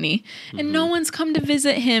Hermione, and no one's come to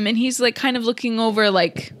visit him, and he's like kind of looking over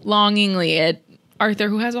like longingly at Arthur,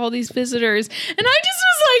 who has all these visitors. And I just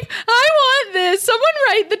was like, I want this. Someone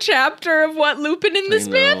write the chapter of what Lupin and this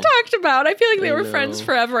man talked about. I feel like they were friends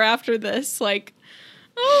forever after this. Like,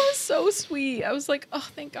 oh, it was so sweet. I was like, oh,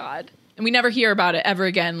 thank God. And we never hear about it ever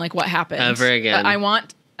again, like what happened. Ever again. But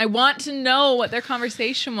I want to know what their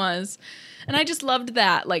conversation was. And I just loved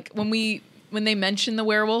that. Like when they mentioned the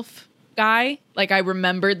werewolf guy, like I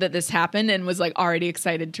remembered that this happened and was like already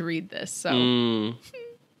excited to read this. So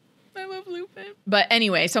I love Lupin. But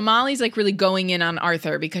anyway, so Molly's like really going in on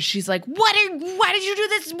Arthur because she's like, why did you do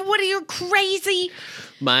this? What are you crazy?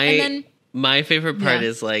 My favorite part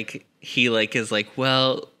is like, he like is like,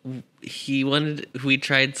 well, we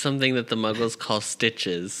tried something that the Muggles call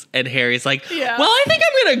stitches. And Harry's like, well, I think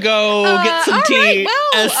I'm going to go get some tea. Right,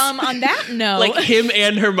 well, on that note. Like him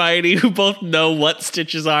and Hermione, who both know what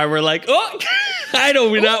stitches are, were like, oh,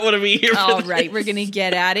 we not want to be here for all this. Right, we're going to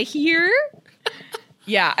get out of here.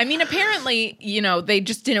 Yeah, I mean, apparently, they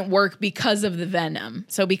just didn't work because of the venom.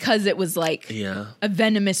 So because it was like a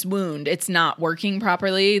venomous wound, it's not working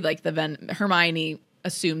properly. Like Hermione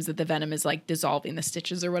assumes that the venom is like dissolving the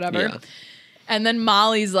stitches or whatever. Yeah. And then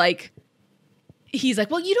Molly's like, he's like,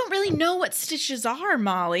 well, you don't really know what stitches are,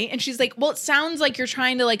 Molly. And she's like, well, it sounds like you're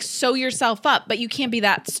trying to like sew yourself up, but you can't be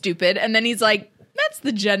that stupid. And then he's like, that's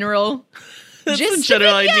the general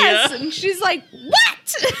idea. Yes. And she's like,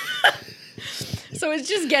 what? So it's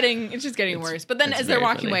just getting worse. But then as they're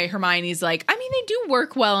walking away, Hermione's like, I mean, they do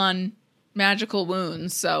work well on magical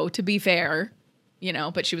wounds. So to be fair,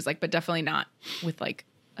 but she was like, but definitely not with like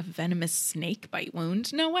a venomous snake bite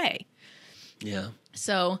wound. No way. Yeah.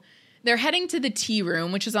 So they're heading to the tea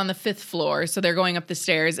room, which is on the 5th floor. So they're going up the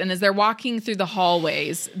stairs. And as they're walking through the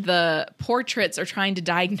hallways, the portraits are trying to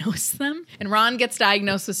diagnose them. And Ron gets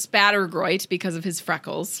diagnosed with Spattergroit because of his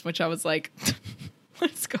freckles, which I was like,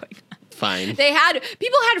 what's going on? Fine.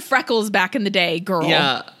 People had freckles back in the day, girl.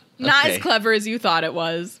 Yeah. Not as clever as you thought it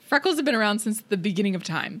was. Freckles have been around since the beginning of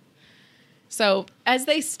time. So as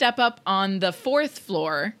they step up on the 4th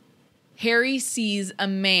floor, Harry sees a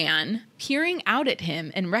man peering out at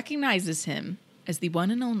him and recognizes him as the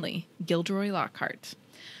one and only Gilderoy Lockhart.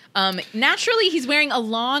 Naturally, he's wearing a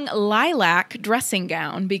long lilac dressing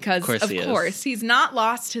gown because, of course, he's not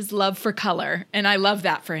lost his love for color. And I love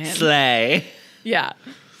that for him. Slay. Yeah.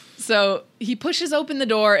 So he pushes open the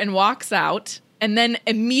door and walks out and then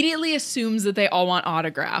immediately assumes that they all want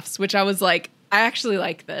autographs, which I was like, I actually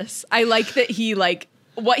like this. I like that he like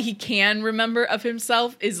what he can remember of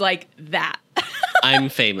himself is like that. I'm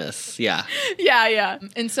famous. Yeah. Yeah.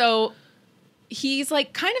 And so he's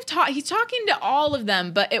like kind of he's talking to all of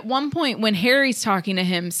them. But at one point when Harry's talking to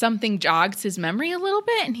him, something jogs his memory a little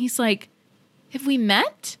bit. And he's like, have we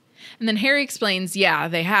met? And then Harry explains, yeah,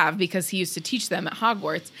 they have, because he used to teach them at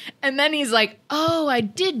Hogwarts. And then he's like, oh, I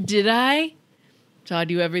did I? Taught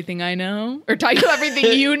you everything I know? Or taught you everything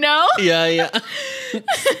you know? Yeah.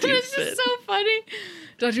 It's just so funny.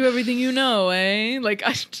 Taught you everything you know, eh? Like,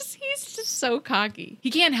 he's just so cocky. He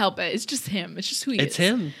can't help it. It's just him. It's just who he is. It's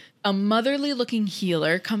him. A motherly looking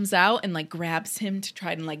healer comes out and like grabs him to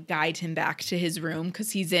try and like guide him back to his room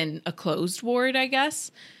because he's in a closed ward, I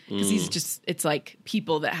guess. Because it's like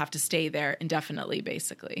people that have to stay there indefinitely,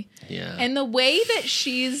 basically. Yeah. And the way that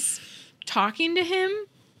she's talking to him,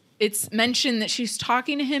 it's mentioned that she's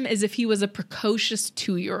talking to him as if he was a precocious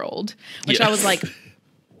 2-year-old, which I was like,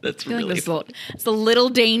 that's really it's a little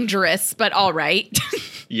dangerous, but all right.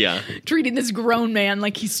 Yeah. Treating this grown man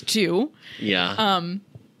like he's 2. Yeah.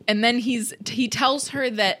 And then he tells her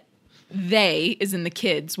that they, as in the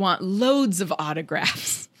kids, want loads of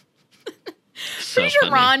autographs. Pretty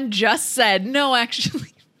sure Ron just said, no,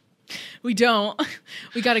 actually, we don't.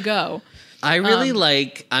 We got to go. I really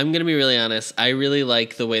I'm going to be really honest. I really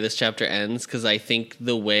like the way this chapter ends because I think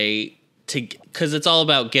because it's all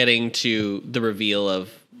about getting to the reveal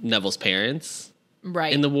of Neville's parents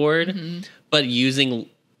in the ward, but using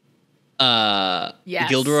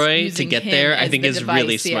Gilderoy to get there, I think is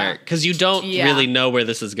really smart because you don't really know where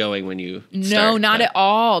this is going when you start. Not at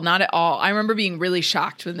all. Not at all. I remember being really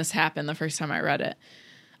shocked when this happened the first time I read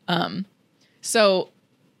it. So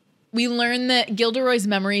we learn that Gilderoy's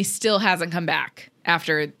memory still hasn't come back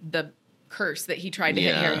after the curse that he tried to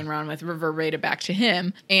hit Harry and Ron with reverberated back to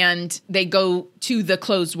him. And they go to the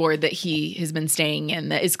closed ward that he has been staying in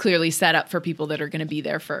that is clearly set up for people that are going to be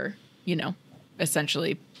there for,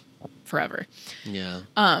 essentially forever. Yeah.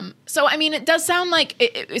 So, I mean, it does sound like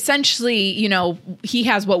essentially, he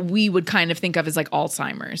has what we would kind of think of as like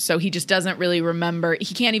Alzheimer's. So he just doesn't really remember.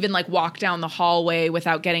 He can't even like walk down the hallway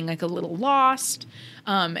without getting like a little lost.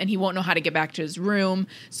 And he won't know how to get back to his room.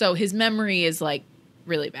 So his memory is like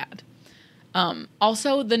really bad.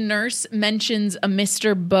 Also, the nurse mentions a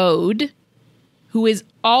Mr. Bode, who is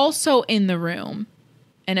also in the room.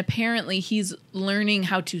 And apparently he's learning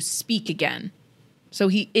how to speak again. So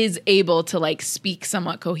he is able to like speak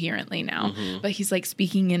somewhat coherently now, but he's like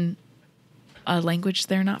speaking in a language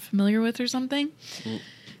they're not familiar with or something. Yeah.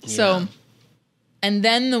 So, and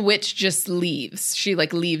then the witch just leaves. She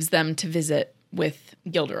like leaves them to visit with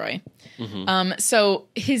Gilderoy. So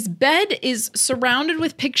his bed is surrounded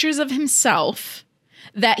with pictures of himself.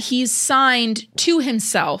 that he's signed to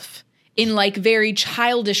himself in like very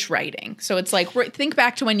childish writing. So it's like, think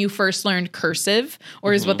back to when you first learned cursive,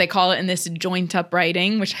 or is what they call it in this joint up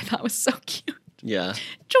writing, which I thought was so cute. Yeah.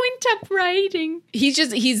 Joint up writing. He's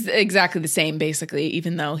exactly the same basically,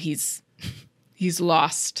 even though he's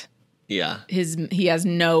lost. Yeah. He has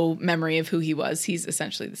no memory of who he was. He's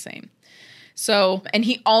essentially the same. So, and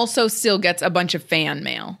he also still gets a bunch of fan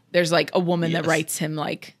mail. There's like a woman that writes him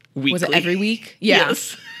like, weekly. Was it every week? Yeah.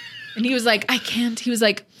 Yes. And he was like, I can't. He was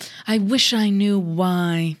like, I wish I knew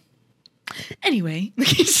why. Anyway.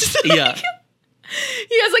 He's just like, Yeah.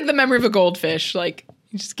 He has like the memory of a goldfish. Like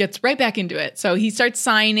he just gets right back into it. So he starts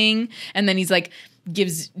signing and then he's like,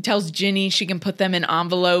 tells Ginny she can put them in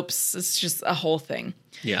envelopes. It's just a whole thing.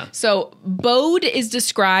 Yeah. So Bode is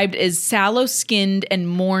described as sallow-skinned and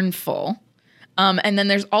mournful. And then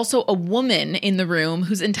there's also a woman in the room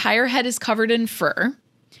whose entire head is covered in fur.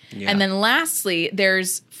 Yeah. And then lastly,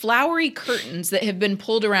 there's flowery curtains that have been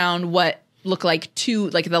pulled around what look like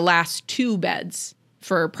the last two beds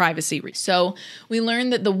for privacy. So we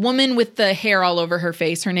learned that the woman with the hair all over her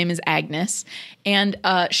face, her name is Agnes, and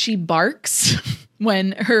she barks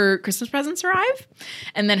when her Christmas presents arrive.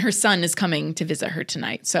 And then her son is coming to visit her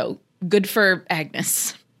tonight. So good for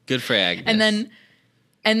Agnes. Good for Agnes.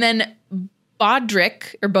 And then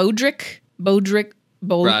Broderick. Broderick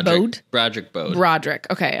Bode.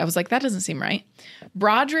 Okay, I was like, that doesn't seem right.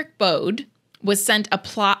 Broderick Bode was sent a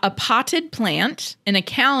potted plant and a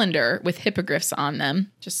calendar with hippogriffs on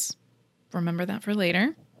them. Just remember that for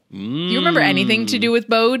later. Do you remember anything to do with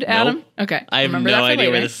Bode, Adam? Nope. Okay. I have no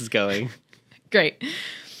idea where this is going. Great.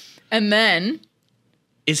 And then...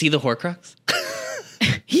 Is he the Horcrux?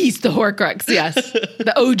 He's the Horcrux, yes.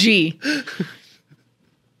 The OG.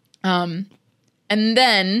 And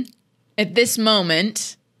then, at this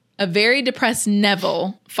moment, a very depressed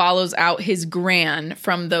Neville follows out his gran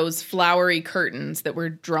from those flowery curtains that were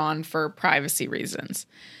drawn for privacy reasons.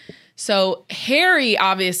 So Harry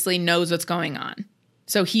obviously knows what's going on.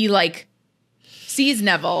 So he, like, sees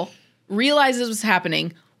Neville, realizes what's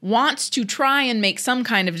happening, wants to try and make some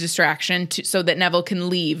kind of distraction so that Neville can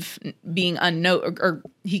leave being or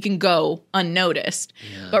he can go unnoticed.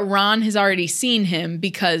 Yeah. But Ron has already seen him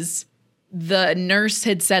because the nurse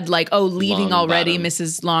had said, like, oh, leaving Longbottom. Already,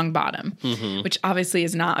 Mrs. Longbottom, which obviously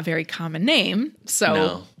is not a very common name.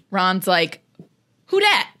 So Ron's like, who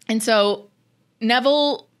dat? And so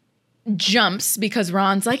Neville jumps because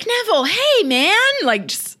Ron's like, Neville, hey, man, like,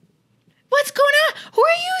 just, what's going on? Who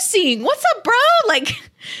are you seeing? What's up, bro? Like,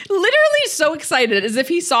 literally so excited as if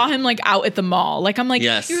he saw him, like, out at the mall. Like, I'm like,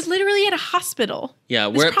 yes. You're literally at a hospital. Yeah,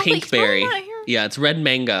 we're at Pinkberry. Yeah, it's Red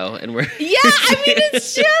Mango, and we're... Yeah, I mean,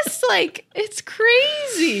 it's just, like, it's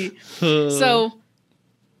crazy. So,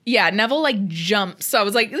 yeah, Neville, like, jumps. So I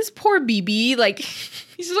was like, this poor BB, like,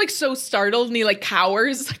 he's just, like, so startled, and he, like,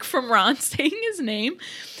 cowers, like, from Ron saying his name.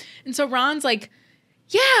 And so Ron's like,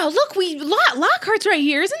 yeah, look, Lockhart's right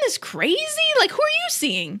here. Isn't this crazy? Like, who are you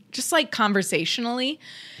seeing? Just, like, conversationally.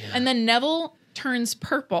 Yeah. And then Neville turns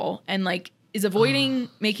purple and, like, is avoiding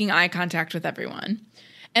making eye contact with everyone.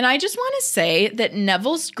 And I just want to say that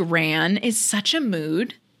Neville's gran is such a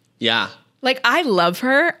mood. Yeah. Like, I love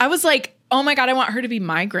her. I was like, oh my God, I want her to be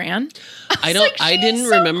my gran. I didn't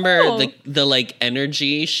remember the like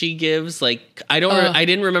energy she gives. Like, I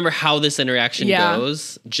didn't remember how this interaction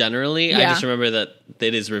goes generally. Yeah. I just remember that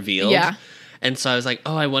it is revealed. Yeah. And so I was like,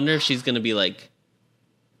 oh, I wonder if she's going to be like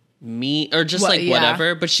me or just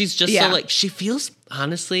whatever. But she's just so like, she feels,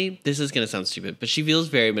 honestly, this is going to sound stupid, but she feels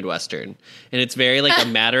very Midwestern. And it's very like a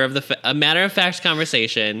matter of fact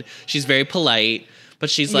conversation. She's very polite. But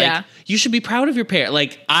she's like, you should be proud of your parents.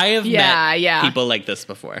 Like, I have met people like this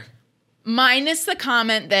before. Minus the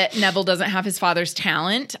comment that Neville doesn't have his father's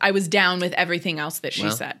talent, I was down with everything else that she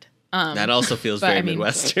said. That also feels very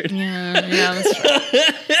Midwestern. Yeah, that's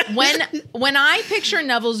true. When I picture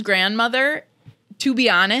Neville's grandmother, to be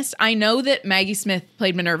honest, I know that Maggie Smith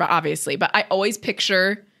played Minerva, obviously, but I always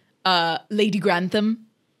picture Lady Grantham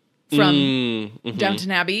from Downton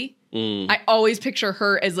Abbey. I always picture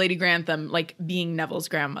her as Lady Grantham, like being Neville's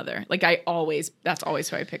grandmother. Like that's always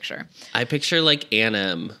who I picture. I picture like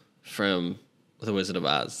Annem from The Wizard of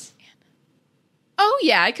Oz. Oh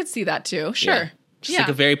yeah, I could see that too. Sure. Yeah. Just like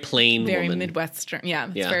a very plain very woman. Midwestern. Yeah.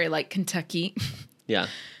 It's very like Kentucky. Yeah.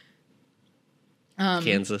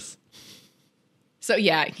 Kansas. So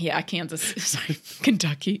yeah, Kansas. Sorry,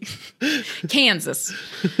 Kentucky. Kansas.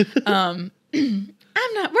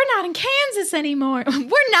 We're not in Kansas anymore.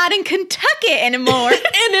 We're not in Kentucky anymore.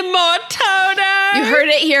 Toto. You heard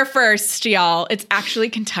it here first, y'all. It's actually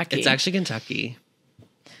Kentucky. It's actually Kentucky.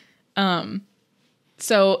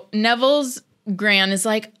 So Neville's Gran is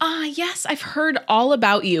like, yes, I've heard all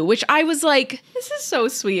about you, which I was like, this is so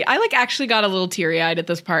sweet. I like actually got a little teary-eyed at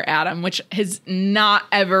this part, Adam, which has not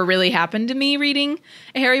ever really happened to me reading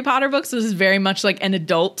a Harry Potter book. So this is very much like an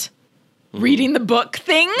adult reading the book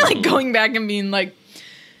thing, like going back and being like,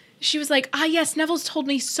 she was like, yes, Neville's told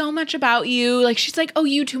me so much about you. Like, she's like, oh,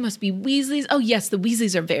 you two must be Weasleys. Oh, yes, the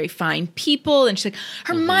Weasleys are very fine people. And she's like,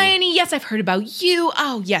 Hermione, yes, I've heard about you.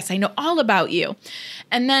 Oh, yes, I know all about you.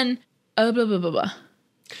 And then, blah, blah, blah, blah.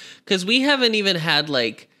 Because we haven't even had,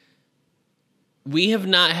 like, we have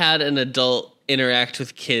not had an adult interact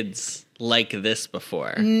with kids like this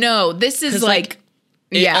before. No, this is like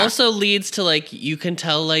it also leads to, like, you can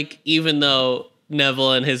tell, like, even though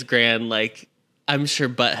Neville and his Gran, like, I'm sure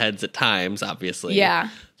butt heads at times, obviously. Yeah.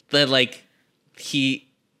 That, like, he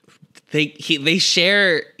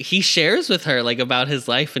shares with her, like, about his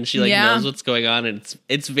life, and she, like, knows what's going on, and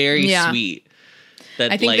it's very sweet.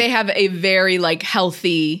 That, I think they have a very, like,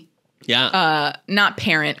 healthy, not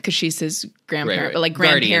parent, because she's his grandparent, right. but, like,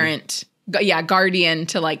 grandparent, guardian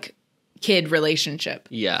to, like, kid relationship.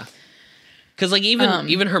 Yeah. Because, like,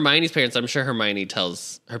 even Hermione's parents, I'm sure Hermione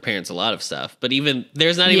tells her parents a lot of stuff. But even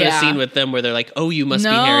there's not even a scene with them where they're like, oh, you must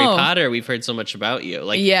be Harry Potter. We've heard so much about you.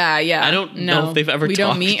 Like, I don't know if they've ever talked. We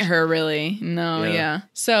don't meet her, really. No,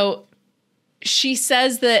 So she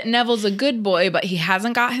says that Neville's a good boy, but he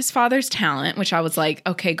hasn't got his father's talent, which I was like,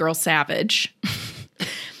 okay, girl, savage.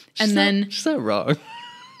 She's not wrong.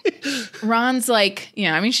 Ron's like,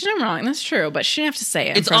 I mean, she's not wrong. That's true, but she didn't have to say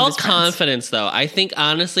it. It's all confidence, though. I think,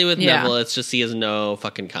 honestly, with Neville, it's just he has no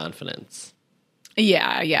fucking confidence.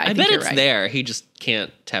 Yeah. I bet it's there. He just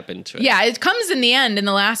can't tap into it. Yeah, it comes in the end. In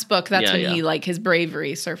the last book, that's when he, like, his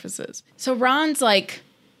bravery surfaces. So Ron's like,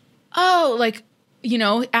 oh, like,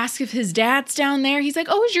 ask if his dad's down there. He's like,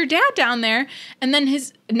 oh, is your dad down there? And then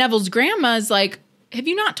Neville's grandma is like, have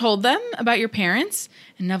you not told them about your parents?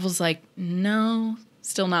 And Neville's like, no.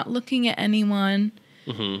 Still not looking at anyone.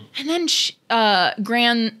 Mm-hmm. And then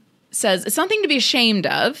Gran says, it's something to be ashamed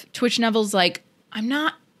of, to which Neville's like, I'm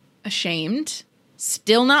not ashamed.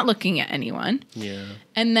 Still not looking at anyone. Yeah.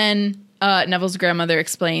 And then Neville's grandmother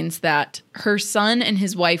explains that her son and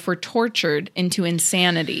his wife were tortured into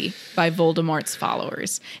insanity by Voldemort's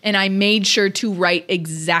followers. And I made sure to write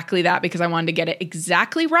exactly that because I wanted to get it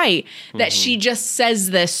exactly right, that she just says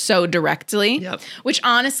this so directly. Yep. Which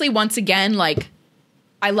honestly, once again, like,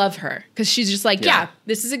 I love her because she's just like,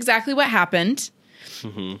 this is exactly what happened.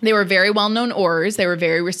 Mm-hmm. They were very well-known Aurors. They were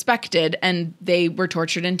very respected, and they were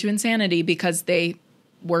tortured into insanity because they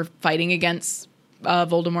were fighting against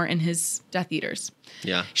Voldemort and his Death Eaters.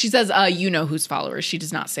 Yeah. She says, you know whose followers. She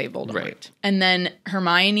does not say Voldemort. Right. And then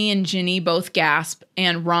Hermione and Ginny both gasp,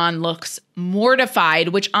 and Ron looks mortified,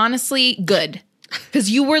 which honestly, good.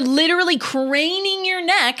 Because you were literally craning your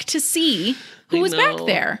neck to see who was back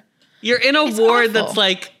there. You're in a ward that's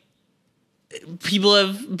like, people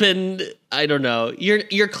have been, I don't know.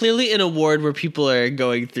 You're clearly in a ward where people are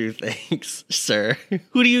going through things, sir.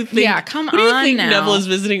 Who do you think? Yeah, come on Who do you think now. Neville is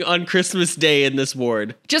visiting on Christmas Day in this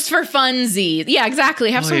ward? Just for funsies. Yeah, exactly.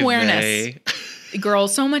 Have some awareness. Girl,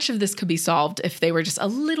 so much of this could be solved if they were just a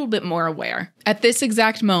little bit more aware. At this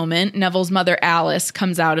exact moment, Neville's mother, Alice,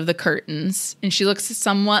 comes out of the curtains, and she looks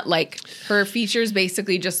somewhat like, her features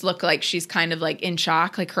basically just look like she's kind of like in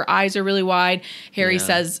shock. Like her eyes are really wide. Harry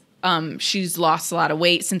says she's lost a lot of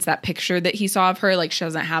weight since that picture that he saw of her. Like she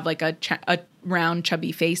doesn't have like a round,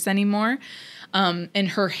 chubby face anymore. And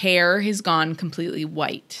her hair has gone completely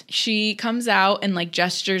white. She comes out and like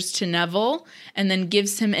gestures to Neville and then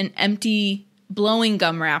gives him an empty blowing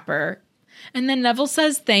gum wrapper. And then Neville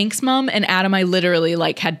says, thanks, Mom. And Adam, I literally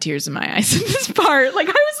like had tears in my eyes in this part. Like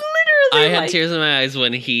I was literally I had tears in my eyes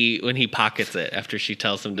when he pockets it after she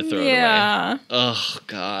tells him to throw it away. Oh,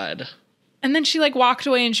 God. And then she like walked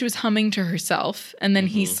away and she was humming to herself. And then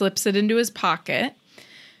he slips it into his pocket.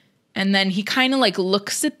 And then he kind of like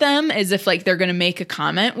looks at them as if like they're going to make a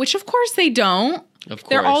comment, which of course they don't. Of course.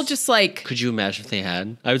 They're all just like... Could you imagine if they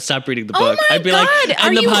had? I would stop reading the book. I'd be God. like,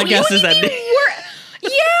 and the podcast is ending.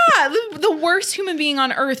 The worst human being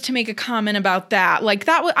on earth to make a comment about that. Like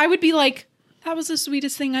that, I would be like, that was the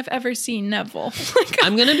sweetest thing I've ever seen, Neville.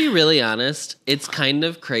 I'm going to be really honest. It's kind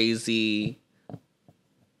of crazy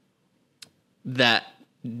that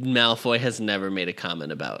Malfoy has never made a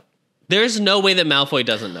comment about. There's no way that Malfoy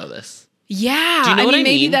doesn't know this. Yeah. Do you know what I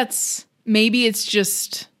mean? Maybe it's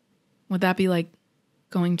just, would that be like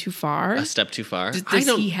going too far? A step too far? Does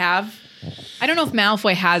he have? I don't know if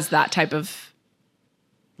Malfoy has that type of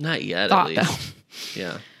not yet, thought, at least. Though.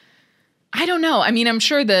 Yeah. I don't know. I mean, I'm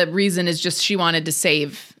sure the reason is just she wanted to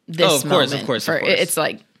save this moment. Of course. It's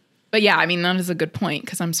like, But yeah, I mean, that is a good point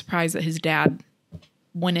because I'm surprised that his dad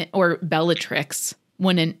wouldn't, or Bellatrix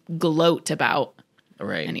wouldn't gloat about.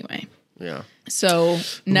 Right. Anyway. Yeah. So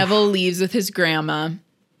Neville leaves with his grandma.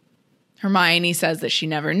 Hermione says that she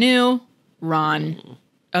never knew. Ron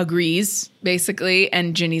agrees, basically.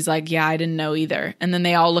 And Ginny's like, yeah, I didn't know either. And then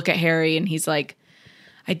they all look at Harry and he's like,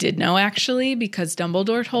 I did know actually because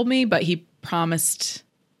Dumbledore told me, but he promised,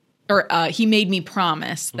 or he made me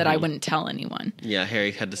promise that I wouldn't tell anyone. Yeah,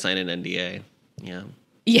 Harry had to sign an NDA. Yeah.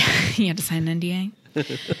 Yeah, he had to sign an NDA.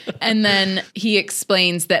 And then he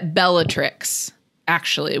explains that Bellatrix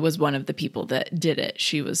actually was one of the people that did it.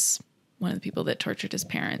 She was one of the people that tortured his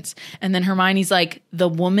parents. And then Hermione's like, the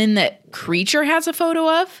woman that Kreacher has a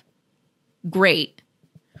photo of? Great.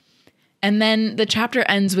 And then the chapter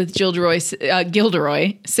ends with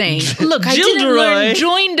Gilderoy saying, look, I didn't learn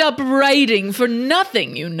joined up writing for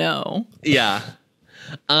nothing, you know. Yeah.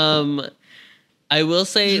 I will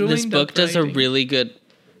say this book does a really good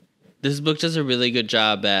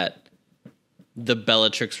job at the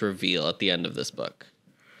Bellatrix reveal at the end of this book.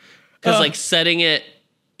 Because like setting it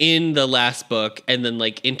in the last book and then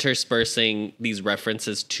like interspersing these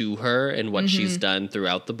references to her and what she's done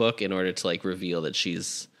throughout the book in order to like reveal that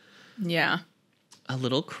she's a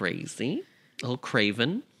little crazy, a little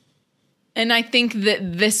craven. And I think that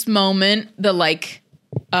this moment, the like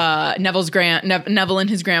Neville and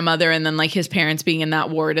his grandmother and then like his parents being in that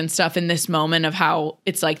ward and stuff, in this moment of how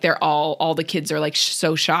it's like they're all the kids are like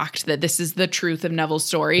so shocked that this is the truth of Neville's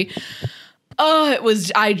story. Oh,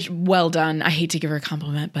 well done. I hate to give her a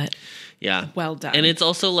compliment, but yeah, well done. And it's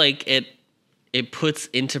also like it puts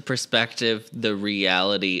into perspective the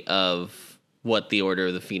reality of what the Order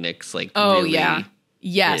of the Phoenix like. Oh really yeah,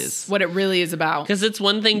 yes, is. what it really is about. Because it's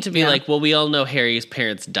one thing to be like, well, we all know Harry's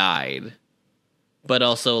parents died, but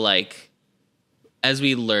also like, as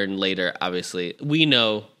we learn later, obviously, we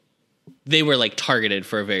know they were like targeted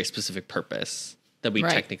for a very specific purpose that we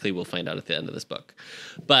technically will find out at the end of this book.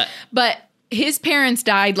 But his parents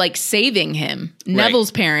died like saving him. Right.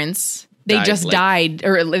 Neville's parents, they just died,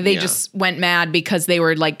 or they just went mad because they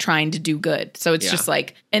were like trying to do good. So it's just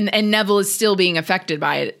like, and Neville is still being affected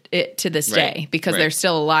by it to this day because they're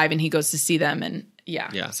still alive and he goes to see them. And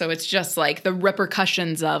so it's just like the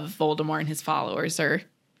repercussions of Voldemort and his followers are.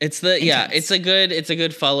 It's a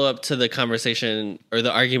good follow up to the conversation or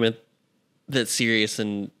the argument that Sirius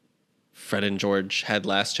and Fred and George had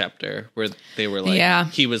last chapter, where they were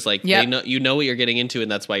like, he was like, they know, you know what you're getting into,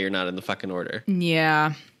 and that's why you're not in the fucking order.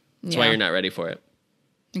 Yeah. That's why you're not ready for it.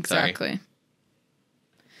 Exactly. Sorry.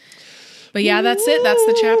 But yeah, that's it. That's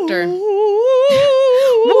the chapter.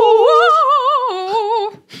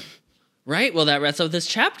 Right. Well, that wraps up this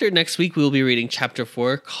chapter. Next week, we will be reading chapter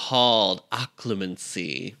 4 called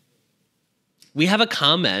Occlumency. We have a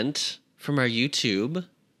comment from our YouTube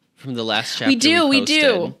from the last chapter. We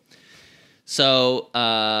do. So,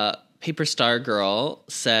 Paper Star Girl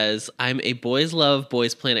says, I'm a Boys Love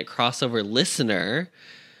Boys Planet crossover listener.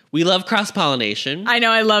 We love cross-pollination. I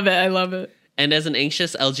know, I love it. And as an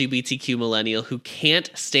anxious LGBTQ millennial who can't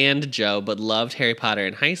stand Joe but loved Harry Potter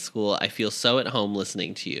in high school, I feel so at home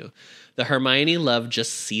listening to you. The Hermione love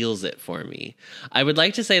just seals it for me. I would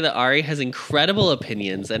like to say that Ari has incredible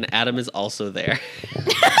opinions and Adam is also there.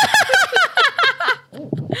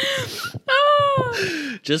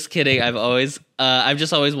 Just kidding. I've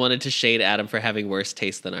just always wanted to shade Adam for having worse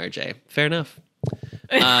taste than RJ. Fair enough.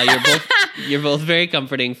 You're both very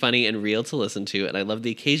comforting, funny, and real to listen to, and I love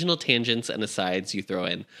the occasional tangents and asides you throw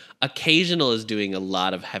in. Occasional is doing a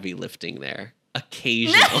lot of heavy lifting there.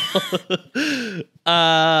 Occasional.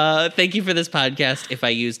 Thank you for this podcast. If I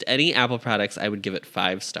used any Apple products, I would give it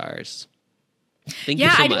 5 stars. Thank you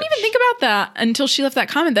so much. I didn't even think about that until she left that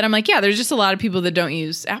comment. That I'm like, there's just a lot of people that don't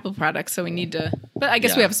use Apple products, so we need to. But I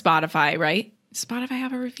guess we have Spotify, right? Does Spotify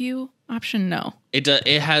have a review option? No. It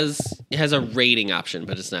has a rating option,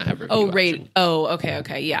 but it's not have a review option. Oh,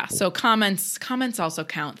 okay. Yeah. So comments also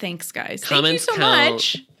count. Thanks, guys. Comments Thank you so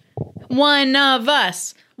much. One of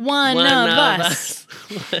us. One of us.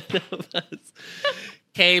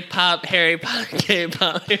 K-pop, Harry Potter,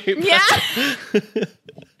 K-pop, Harry Potter.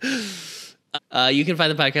 Yeah. You can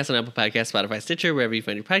find the podcast on Apple Podcasts, Spotify, Stitcher, wherever you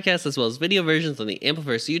find your podcasts, as well as video versions on the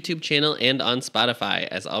Ampliverse YouTube channel and on Spotify.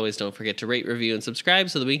 As always, don't forget to rate, review, and subscribe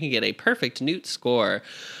so that we can get a perfect Newt score.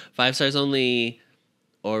 5 stars only,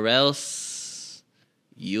 or else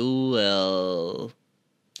you will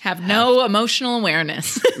have no emotional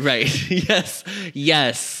awareness. Right.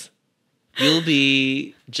 Yes. You'll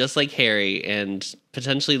be just like Harry and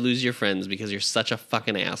potentially lose your friends because you're such a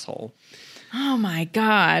fucking asshole. Oh my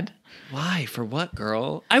God. Why? For what,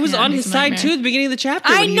 girl? I was Yeah, on he's his a side nightmare. too at the beginning of the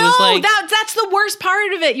chapter. I when he know was like, that's the worst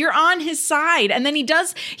part of it. You're on his side, and then he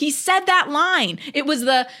said that line. It was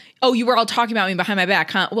oh, you were all talking about me behind my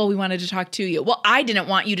back, huh? Well, we wanted to talk to you. Well, I didn't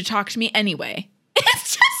want you to talk to me anyway.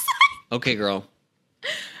 It's just like, okay, girl,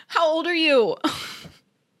 how old are you?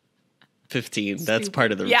 15. That's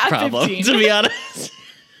part of the Yeah, problem, 15. to be honest.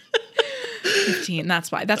 15.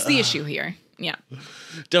 That's why. That's the issue here. Yeah.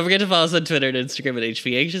 Don't forget to follow us on Twitter and Instagram at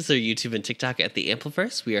HVAnxious or YouTube and TikTok at The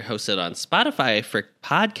Ampliverse. We are hosted on Spotify for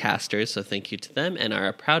podcasters, so thank you to them and are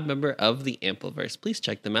a proud member of The Ampliverse. Please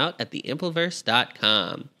check them out at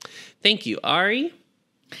theampliverse.com. Thank you, Ari.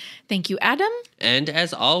 Thank you, Adam. And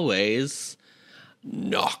as always,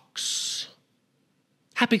 Nox.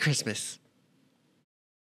 Happy Christmas.